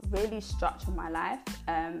of really structure my life.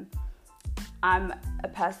 I'm a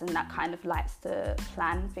person that kind of likes to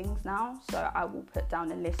plan things now. So I will put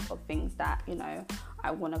down a list of things that, you know,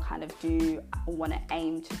 I want to kind of do, I want to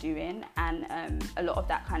aim to doing. And a lot of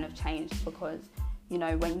that kind of changed, because, you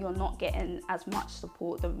know, when you're not getting as much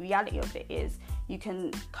support, the reality of it is you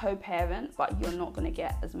can co-parent, but you're not going to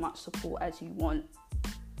get as much support as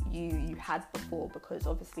you had before, because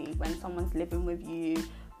obviously when someone's living with you,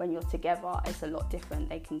 when you're together, it's a lot different.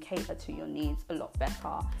 They can cater to your needs a lot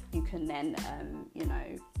better. You can then, you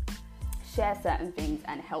know, share certain things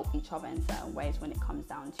and help each other in certain ways when it comes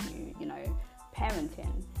down to, you know,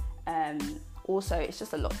 parenting. Also, it's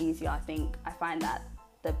just a lot easier, I think. I find that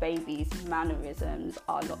the baby's mannerisms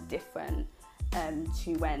are a lot different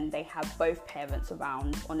to when they have both parents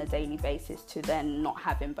around on a daily basis, to then not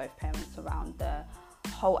having both parents around. The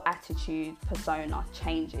whole attitude, persona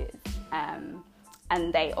changes,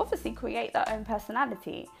 and they obviously create their own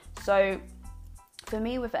personality. So for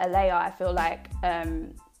me with Alea, I feel like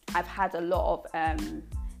I've had a lot of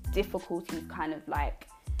difficulties kind of like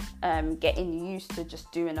getting used to just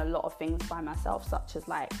doing a lot of things by myself, such as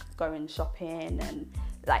like going shopping and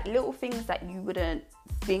like little things that you wouldn't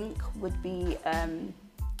think would be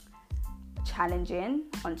challenging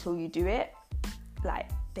until you do it. Like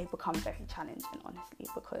they become very challenging, honestly,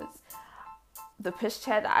 because the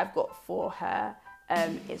pushchair that I've got for her,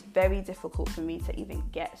 it's very difficult for me to even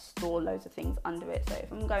store loads of things under it. So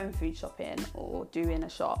if I'm going food shopping or doing a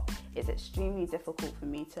shop, it's extremely difficult for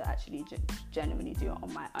me to actually genuinely do it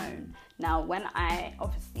on my own. Now, when I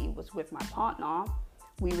obviously was with my partner,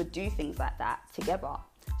 we would do things like that together.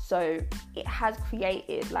 So it has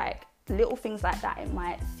created like little things like that. It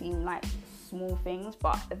might seem like small things,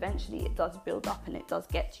 but eventually it does build up and it does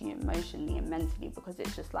get to you emotionally and mentally, because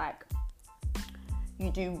it's just like, you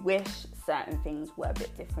do wish certain things were a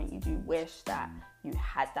bit different. You do wish that you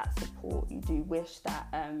had that support. You do wish that,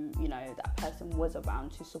 that person was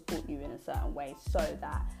around to support you in a certain way, so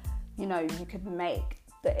that, you could make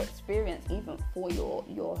the experience even for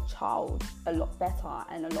your child a lot better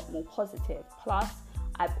and a lot more positive. Plus,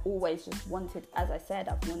 I've always just wanted, as I said,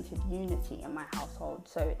 I've wanted unity in my household.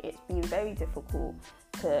 So it's been very difficult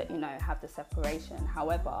to, have the separation.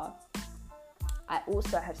 However, I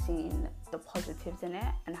also have seen the positives in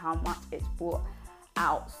it and how much it's brought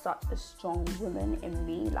out such a strong woman in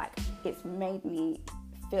me. Like, it's made me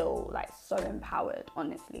feel like so empowered,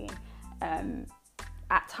 honestly.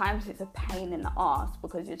 At times it's a pain in the ass,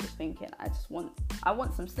 because you're just thinking, I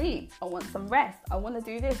want some sleep, I want some rest, I want to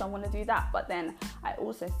do this, I want to do that. But then I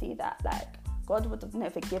also see that, like, God would have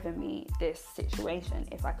never given me this situation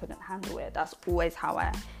if I couldn't handle it. That's always how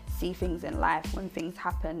I see things in life. When things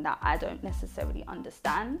happen that I don't necessarily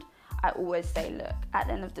understand, I always say, look, at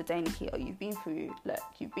the end of the day, Nikita, you've been through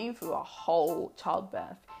a whole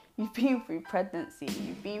childbirth, you've been through pregnancy,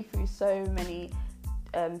 you've been through so many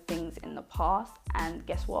things in the past, and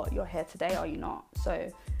guess what, you're here today, are you not?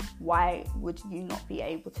 So why would you not be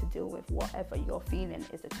able to deal with whatever you're feeling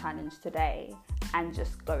is a challenge today, and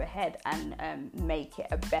just go ahead and make it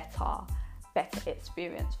a better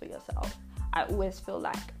experience for yourself? I always feel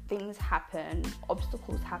like things happen,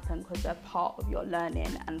 obstacles happen, because they're part of your learning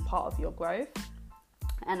and part of your growth.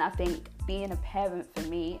 And I think being a parent, for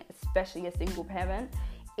me, especially a single parent,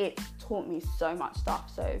 it taught me so much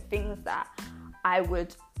stuff. So things that I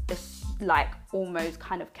would like almost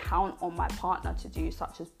kind of count on my partner to do,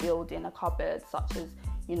 such as building a cupboard, such as,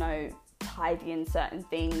 tidying certain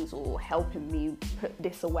things or helping me put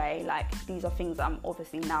this away. Like, these are things I'm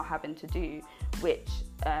obviously now having to do, which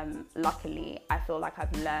luckily I feel like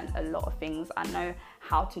I've learned a lot of things. I know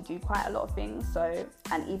how to do quite a lot of things. So,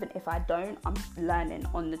 and even if I don't, I'm learning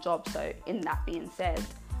on the job. So in that being said,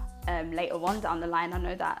 later on down the line, I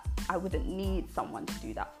know that I wouldn't need someone to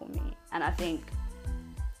do that for me. And I think,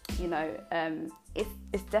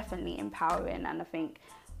 it's definitely empowering. And I think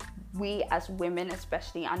we as women,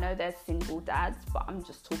 especially, I know there's single dads, but I'm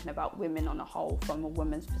just talking about women on a whole from a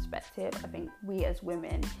woman's perspective. I think we as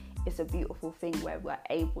women, it's a beautiful thing where we're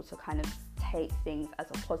able to kind of take things as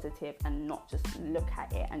a positive and not just look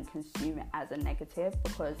at it and consume it as a negative,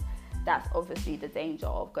 because that's obviously the danger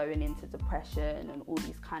of going into depression and all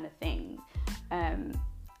these kind of things.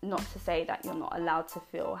 Not to say that you're not allowed to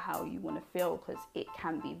feel how you want to feel, because it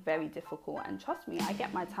can be very difficult. And trust me, I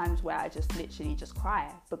get my times where I just literally just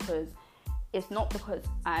cry, because it's not because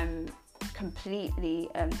I'm completely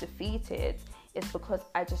defeated. It's because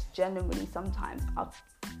I just genuinely sometimes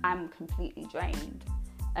I'm completely drained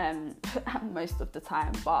most of the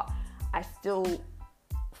time. But I still,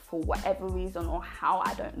 for whatever reason or how,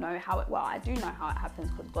 I don't know how it, well, I do know how it happens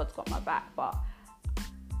because God's got my back, but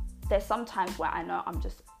there's some times where I know I'm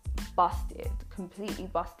just completely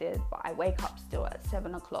busted, but I wake up still at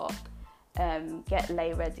 7 o'clock,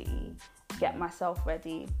 lay ready, get myself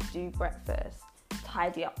ready, do breakfast,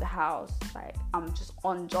 tidy up the house. Like, I'm just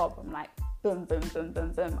on job. I'm like, boom, boom, boom,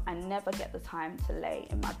 boom, boom. I never get the time to lay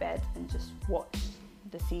in my bed and just watch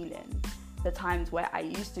the ceiling. The times where I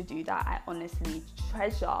used to do that, I honestly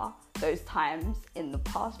treasure those times in the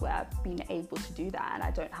past where I've been able to do that, and I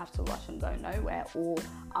don't have to rush and go nowhere, or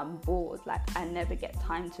I'm bored. Like, I never get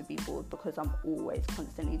time to be bored because I'm always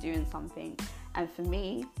constantly doing something. And for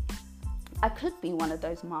me, I could be one of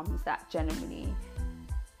those mums that genuinely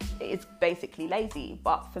is basically lazy,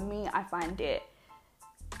 but for me, I find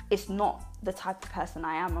it's not the type of person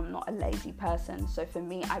I am. I'm not a lazy person. So for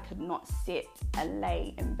me, I could not sit and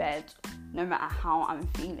lay in bed no matter how I'm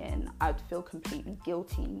feeling. I'd feel completely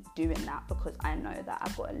guilty doing that, because I know that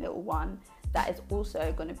I've got a little one that is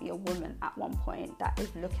also going to be a woman at one point, that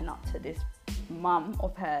is looking up to this mum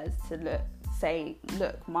of hers to say,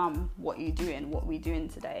 look, mum, what are you doing? What are we doing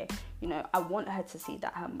today? I want her to see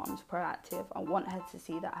that her mum's proactive. I want her to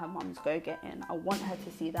see that her mum's go-getting. I want her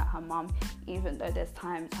to see that her mum, even though there's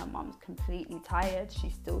times her mum's completely tired, she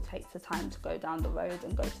still takes the time to go down the road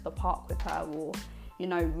and go to the park with her, or,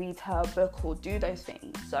 read her book or do those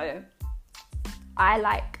things. So I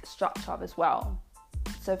like structure as well.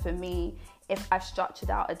 So for me, if I've structured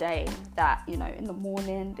out a day that, you know, in the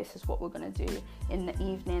morning, this is what we're going to do. In the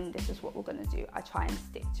evening, this is what we're going to do. I try and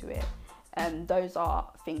stick to it. Those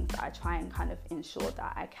are things that I try and kind of ensure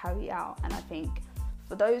that I carry out. And I think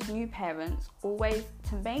for those new parents, always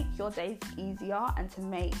to make your days easier and to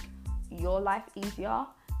make your life easier,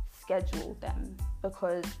 schedule them.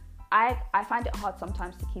 Because I find it hard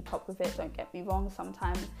sometimes to keep up with it. Don't get me wrong.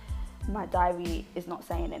 Sometimes my diary is not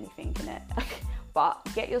saying anything in it. But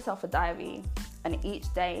get yourself a diary, and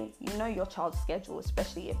each day, you know your child's schedule,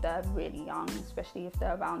 especially if they're really young, especially if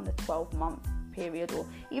they're around the 12-month period, or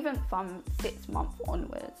even from 6 months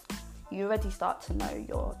onwards. You already start to know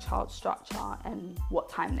your child's structure and what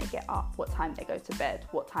time they get up, what time they go to bed,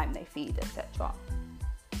 what time they feed, etc.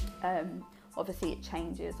 Obviously it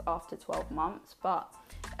changes after 12 months, but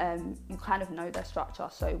you kind of know their structure,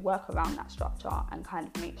 so work around that structure and kind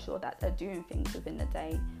of make sure that they're doing things within the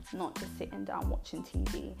day, not just sitting down watching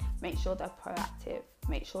TV. Make sure they're proactive,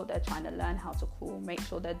 make sure they're trying to learn how to crawl, make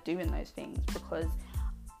sure they're doing those things, because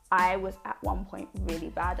I was at one point really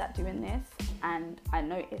bad at doing this, and I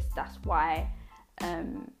noticed that's why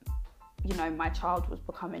you know, my child was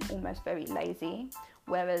becoming almost very lazy,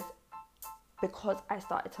 whereas because I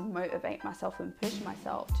started to motivate myself and push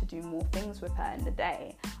myself to do more things with her in the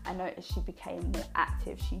day, I noticed she became more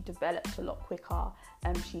active. She developed a lot quicker.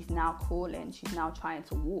 She's now crawling. She's now trying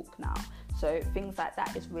to walk now. So things like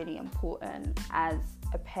that is really important as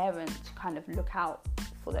a parent to kind of look out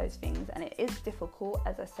for those things. And it is difficult,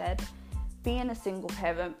 as I said, being a single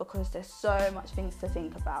parent, because there's so much things to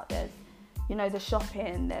think about. There's, you know, the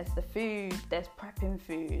shopping, there's the food, there's prepping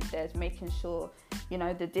food, there's making sure, you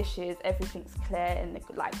know, the dishes, everything's clear. And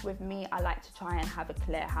like with me, I like to try and have a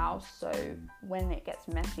clear house. So when it gets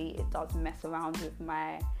messy, it does mess around with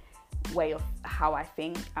my way of how I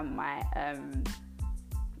think and my,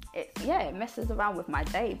 it messes around with my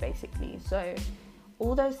day basically. So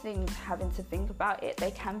all those things, having to think about it,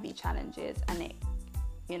 they can be challenges, and it,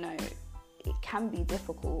 you know, it can be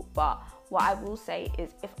difficult. But what I will say is,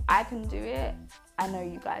 if I can do it, I know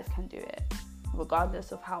you guys can do it,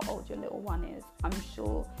 regardless of how old your little one is. I'm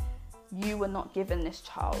sure you were not given this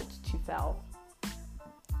child to fail.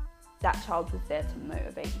 That child was there to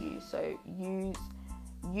motivate you. So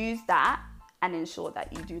use that and ensure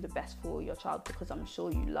that you do the best for your child, because I'm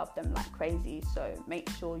sure you love them like crazy. So make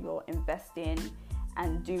sure you're investing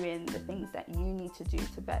and doing the things that you need to do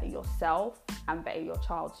to better yourself and better your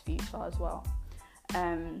child's future as well.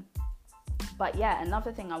 But yeah,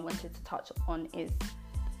 another thing I wanted to touch on is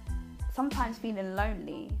sometimes feeling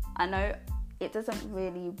lonely. I know it doesn't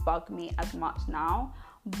really bug me as much now,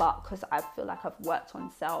 but because I feel like I've worked on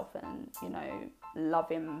self and, you know,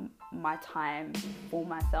 loving my time for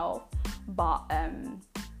myself. But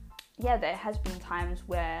yeah, there has been times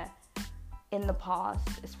where in the past,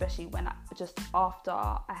 especially when just after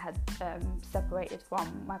I had separated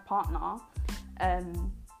from my partner,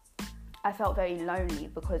 I felt very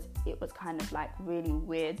lonely, because it was kind of like really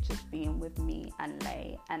weird just being with me and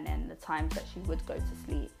Lay. And then the times that she would go to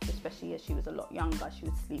sleep, especially as she was a lot younger, she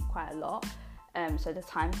would sleep quite a lot. So the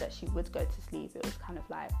times that she would go to sleep, it was kind of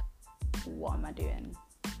like, what am I doing?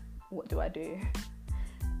 What do I do?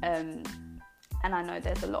 And I know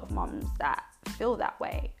there's a lot of mums that feel that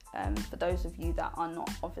way. For those of you that are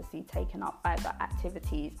not obviously taking up either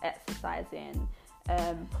activities, exercising,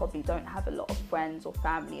 probably don't have a lot of friends or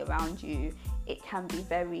family around you, it can be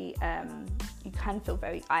very, you can feel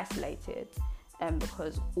very isolated,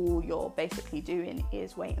 because all you're basically doing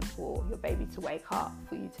is waiting for your baby to wake up,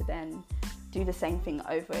 for you to then do the same thing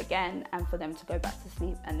over again, and for them to go back to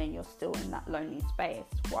sleep, and then you're still in that lonely space.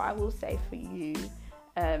 What I will say for you,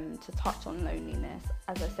 to touch on loneliness,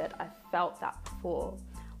 as I said, I felt that before.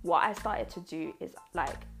 What I started to do is,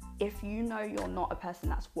 like, if you know you're not a person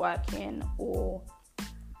that's working, or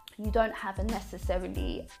you don't have a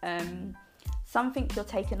necessarily something you're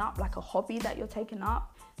taking up, like a hobby that you're taking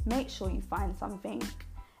up, make sure you find something,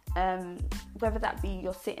 whether that be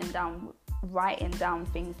you're sitting down writing down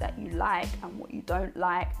things that you like and what you don't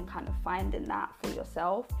like, and kind of finding that for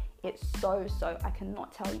yourself. It's so I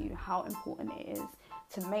cannot tell you how important it is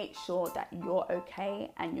to make sure that you're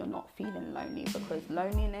okay and you're not feeling lonely, because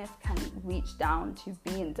loneliness can reach down to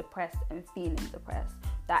being depressed and feeling depressed.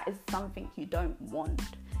 That is something you don't want.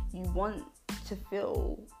 You want to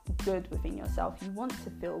feel good within yourself. You want to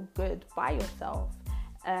feel good by yourself.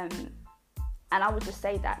 And I would just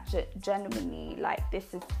say that genuinely, like,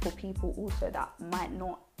 this is for people also that might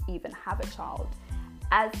not even have a child.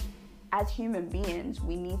 As human beings,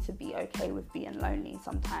 we need to be okay with being lonely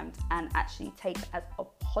sometimes, and actually take it as a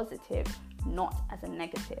positive, not as a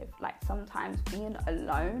negative. Like, sometimes being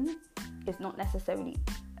alone is not necessarily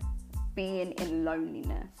being in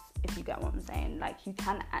loneliness, if you get what I'm saying. Like, you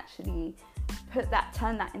can actually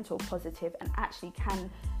turn that into a positive, and actually can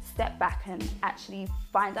step back and actually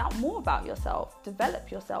find out more about yourself,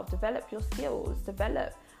 develop your skills,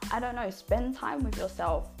 spend time with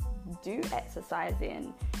yourself, do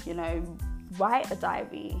exercising, write a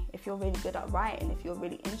diary if you're really good at writing, if you're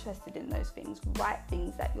really interested in those things. Write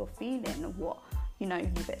things that you're feeling and what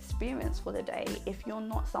you've experienced for the day. If you're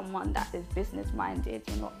not someone that is business minded,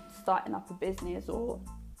 you're not starting up a business, or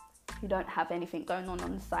you don't have anything going on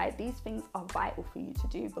the side, these things are vital for you to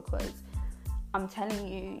do, because I'm telling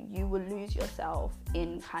you, you will lose yourself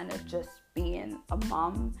in kind of just being a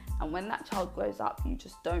mum. And when that child grows up, you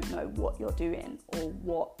just don't know what you're doing, or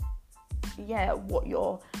what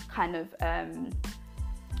your kind of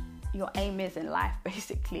your aim is in life,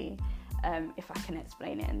 basically, if I can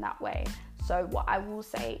explain it in that way. So what I will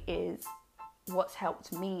say is, what's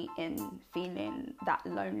helped me in feeling that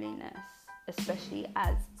loneliness, especially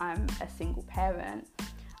as I'm a single parent,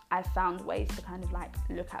 I found ways to kind of like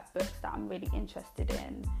look at books that I'm really interested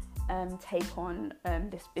in, take on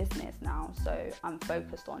this business now. So I'm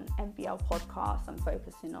focused on MBL podcasts, I'm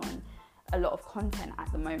focusing on a lot of content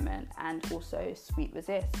at the moment, and also Sweet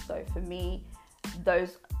Resist. So for me,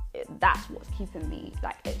 that's what's keeping me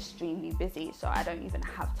like extremely busy. So I don't even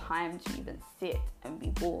have time to even sit and be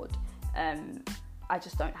bored. I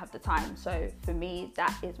just don't have the time. So for me,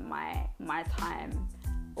 that is my time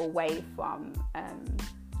away from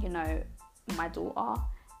my daughter.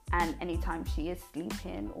 And anytime she is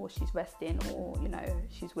sleeping, or she's resting, or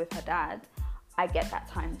she's with her dad, I get that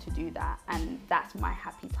time to do that. And that's my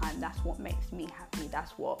happy time. That's what makes me happy.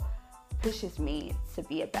 That's what pushes me to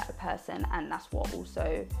be a better person. And that's what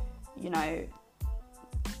also,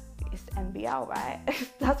 it's MBL, right?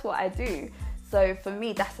 That's what I do. So for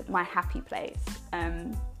me, that's my happy place.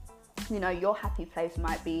 Your happy place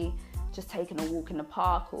might be just taking a walk in the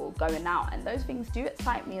park or going out, and those things do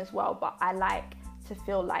excite me as well. But I like to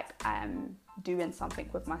feel like I'm doing something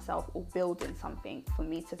with myself, or building something for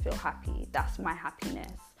me to feel happy. That's my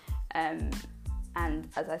happiness. And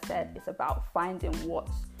as I said, it's about finding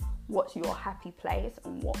what's your happy place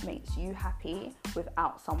and what makes you happy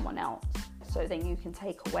without someone else. So then you can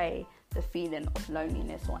take away the feeling of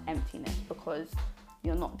loneliness or emptiness, because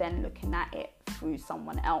you're not then looking at it through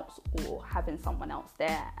someone else or having someone else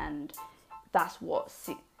there. And that's what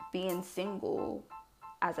being single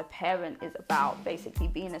as a parent is about. Basically,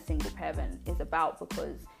 being a single parent is about,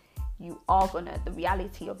 because the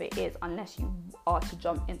reality of it is, unless you are to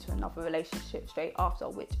jump into another relationship straight after,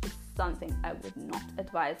 which is something I would not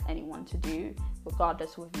advise anyone to do,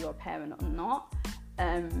 regardless of if you're a parent or not,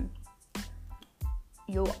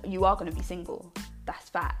 you are going to be single. That's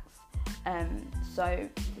facts. So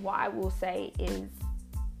what I will say is,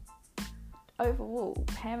 overall,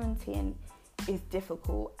 parenting is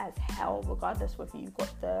difficult as hell, regardless whether you've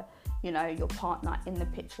got your partner in the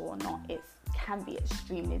picture or not. It can be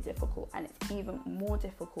extremely difficult, and it's even more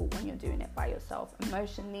difficult when you're doing it by yourself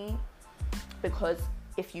emotionally, because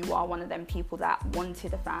if you are one of them people that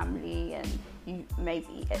wanted a family, and you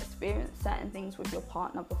maybe experienced certain things with your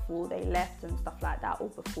partner before they left and stuff like that, or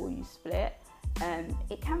before you split,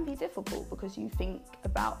 it can be difficult, because you think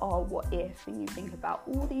about, what if, and you think about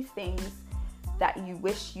all these things that you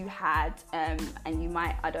wish you had, and you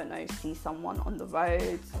might, see someone on the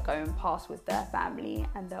road going past with their family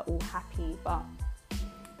and they're all happy, but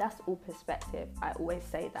that's all perspective. I always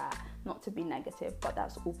say that, not to be negative, but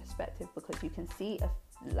that's all perspective, because you can see a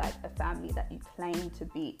family that claims to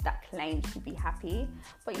be happy,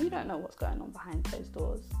 but you don't know what's going on behind closed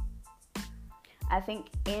doors. I think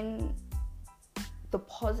in the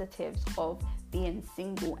positives of being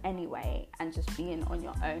single anyway, and just being on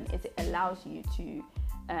your own, is it allows you to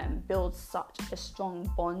build such a strong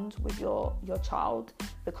bond with your child,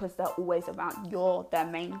 because they're always around. You're their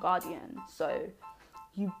main guardian, so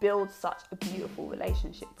you build such a beautiful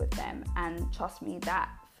relationship with them. And trust me, that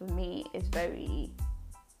for me is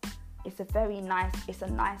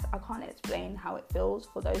I can't explain how it feels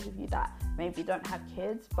for those of you that maybe don't have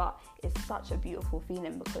kids, but it's such a beautiful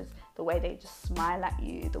feeling, because the way they just smile at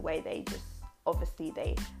you, the way they just, obviously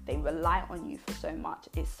they rely on you for so much,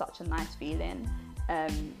 it's such a nice feeling.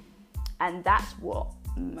 And that's what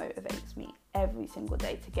motivates me every single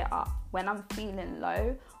day to get up. When I'm feeling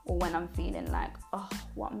low, or when I'm feeling like,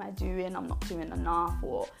 what am I doing? I'm not doing enough,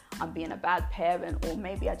 or I'm being a bad parent, or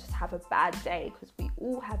maybe I just have a bad day, because we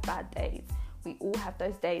all have bad days. We all have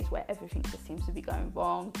those days where everything just seems to be going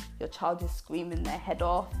wrong. Your child is screaming their head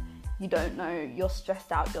off. You don't know, you're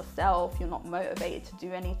stressed out yourself. You're not motivated to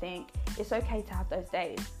do anything. It's okay to have those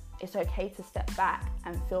days. It's okay to step back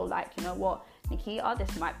and feel like, you know what, Nikita,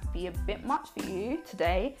 this might be a bit much for you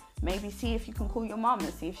today. Maybe see if you can call your mum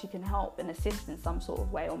and see if she can help and assist in some sort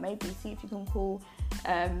of way, or maybe see if you can call,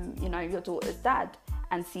 your daughter's dad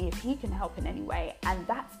and see if he can help in any way, and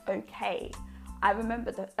that's okay. I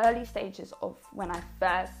remember the early stages of when I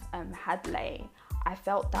first had Lay, I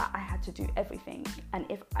felt that I had to do everything, and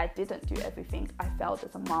if I didn't do everything, I failed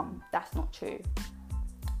as a mum. That's not true.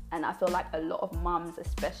 And I feel like a lot of mums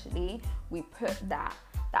especially, we put that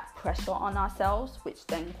pressure on ourselves, which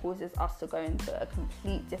then causes us to go into a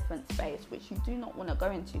complete different space, which you do not want to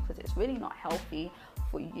go into, because it's really not healthy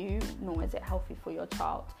for you, nor is it healthy for your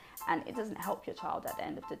child. And it doesn't help your child at the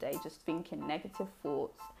end of the day, just thinking negative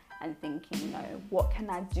thoughts and thinking, what can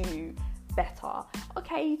I do better?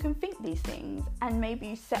 Okay, you can think these things, and maybe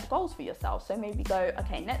you set goals for yourself. So maybe go,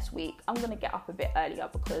 okay, next week I'm going to get up a bit earlier,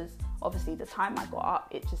 because obviously the time I got up,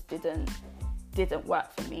 it just didn't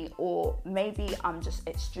work for me. Or maybe I'm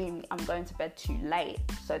going to bed too late,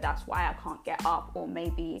 so that's why I can't get up. Or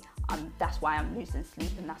maybe that's why I'm losing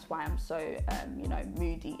sleep, and that's why I'm so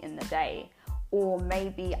moody in the day. Or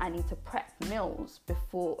maybe I need to prep meals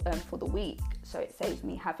before for the week, so it saves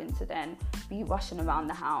me having to then be rushing around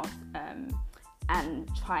the house and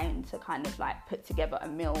trying to kind of like put together a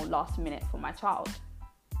meal last minute for my child.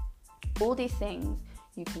 All these things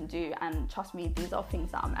you can do, and trust me, these are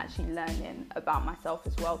things that I'm actually learning about myself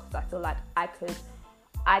as well, because I feel like I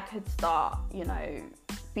could start,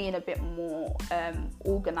 being a bit more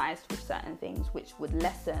organised with certain things, which would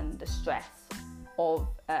lessen the stress of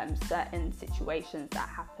certain situations that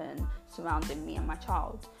happen surrounding me and my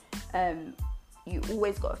child. You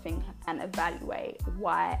always got to think and evaluate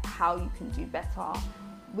how you can do better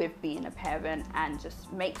with being a parent, and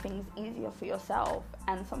just make things easier for yourself.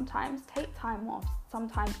 And sometimes take time off,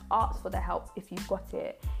 sometimes ask for the help if you've got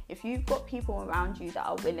it. If you've got people around you that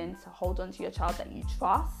are willing to hold on to your child, that you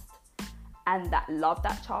trust and that love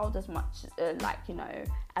that child as much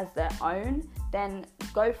as their own, then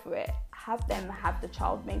go for it. Have them have the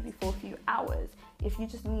child maybe for a few hours. If you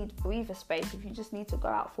just need breather space, if you just need to go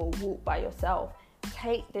out for a walk by yourself,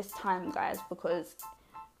 take this time, guys, because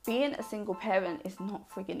being a single parent is not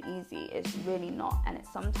friggin' easy. It's really not. And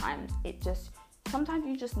sometimes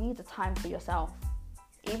you just need the time for yourself.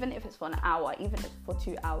 Even if it's for an hour, even if it's for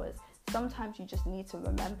 2 hours, sometimes you just need to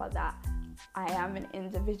remember that I am an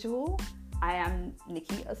individual. I am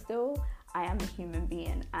Nikita still. I am a human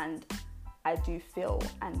being, and I do feel,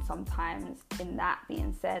 and sometimes in that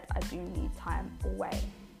being said, I do need time away.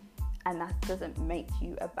 And that doesn't make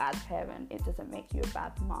you a bad parent. It doesn't make you a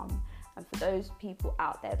bad mum. And for those people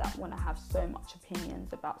out there that want to have so much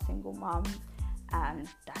opinions about single mums, and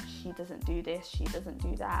that she doesn't do this, she doesn't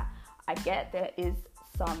do that, I get there is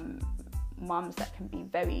some mums that can be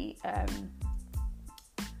very,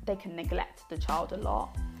 they can neglect the child a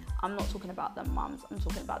lot. I'm not talking about the mums. I'm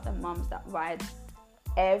talking about the mums that ride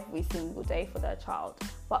every single day for their child,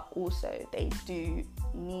 but also they do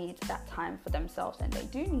need that time for themselves, and they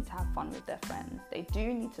do need to have fun with their friends. They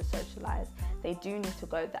do need to socialize. They do need to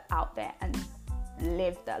go out there and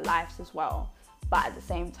live their lives as well. But at the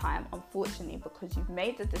same time, unfortunately, because you've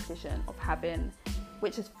made the decision of having,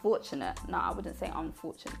 which is fortunate, no, I wouldn't say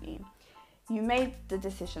unfortunately, you made the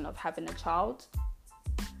decision of having a child,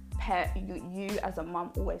 you as a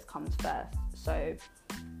mum always comes first. So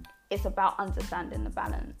it's about understanding the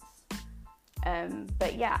balance.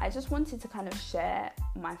 But yeah, I just wanted to kind of share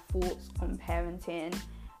my thoughts on parenting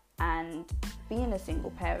and being a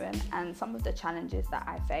single parent, and some of the challenges that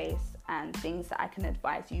I face, and things that I can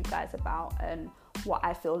advise you guys about, and what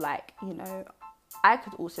I feel like, I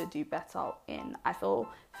could also do better in. I feel,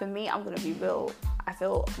 for me, I'm going to be real, I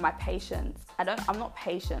feel my patience, I'm not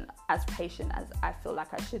patient as I feel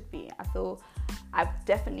like I should be. I feel I've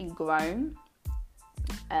definitely grown,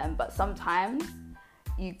 but sometimes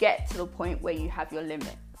you get to the point where you have your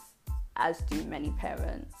limits, as do many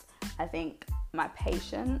parents. I think my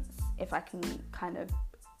patience, if I can kind of,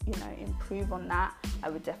 improve on that, I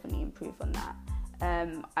would definitely improve on that.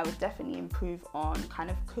 I would definitely improve on kind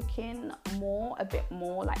of cooking a bit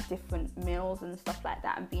more like different meals and stuff like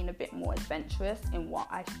that, and being a bit more adventurous in what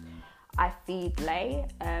I feed Lay,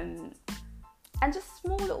 and just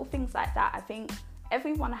small little things like that. I think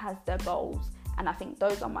everyone has their goals, and I think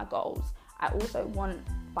those are my goals. I also want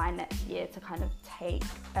by next year to kind of take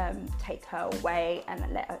her away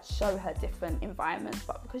and let her show her different environments,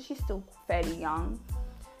 but because she's still fairly young,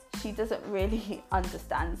 she doesn't really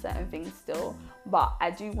understand certain things still, but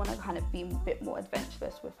I do want to kind of be a bit more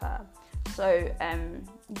adventurous with her. So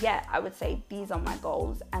yeah, I would say these are my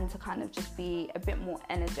goals, and to kind of just be a bit more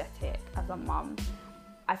energetic as a mum.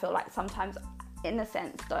 I feel like sometimes, in a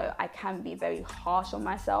sense though, I can be very harsh on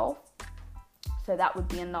myself, So that would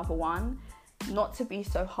be another one. Not to be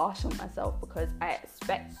so harsh on myself, because I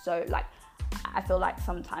feel like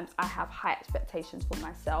sometimes I have high expectations for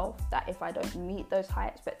myself, that if I don't meet those high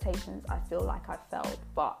expectations, I feel like I failed.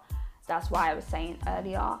 But that's why I was saying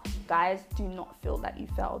earlier, guys, do not feel that you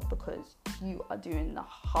failed, because you are doing the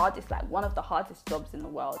hardest, like one of the hardest jobs in the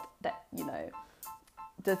world that, you know,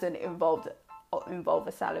 doesn't involve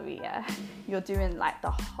a salary. Yeah, you're doing like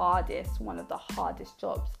one of the hardest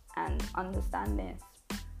jobs. And understand this,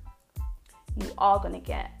 you are going to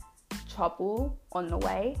get trouble on the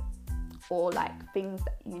way, or like things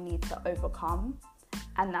that you need to overcome,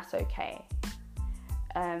 and that's okay.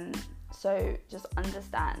 So just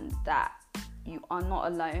understand that you are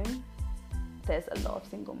not alone. There's a lot of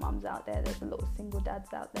single mums out there. There's a lot of single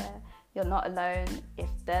dads out there. You're not alone. If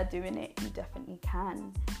they're doing it, you definitely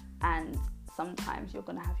can. And sometimes you're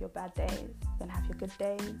going to have your bad days. You're going to have your good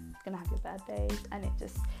days. You're going to have your bad days. And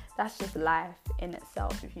that's just life in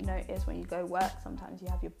itself. If you notice, when you go work, sometimes you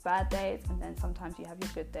have your bad days, and then sometimes you have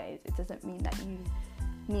your good days. It doesn't mean that you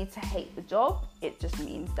need to hate the job. It just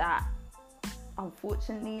means that,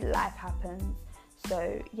 unfortunately, life happens.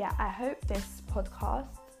 So yeah, I hope this podcast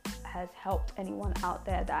has helped anyone out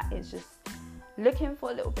there that is just looking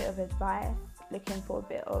for a little bit of advice, looking for a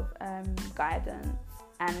bit of guidance,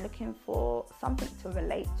 and looking for something to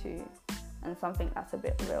relate to, and something that's a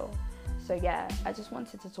bit real. So yeah, I just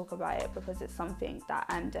wanted to talk about it because it's something that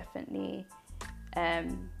I'm definitely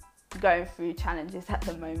going through challenges at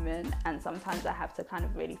the moment, and sometimes I have to kind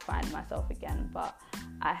of really find myself again. But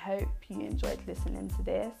I hope you enjoyed listening to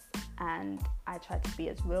this, and I try to be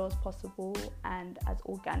as real as possible and as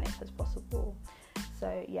organic as possible.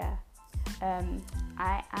 So yeah,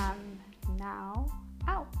 I am now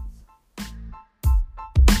out.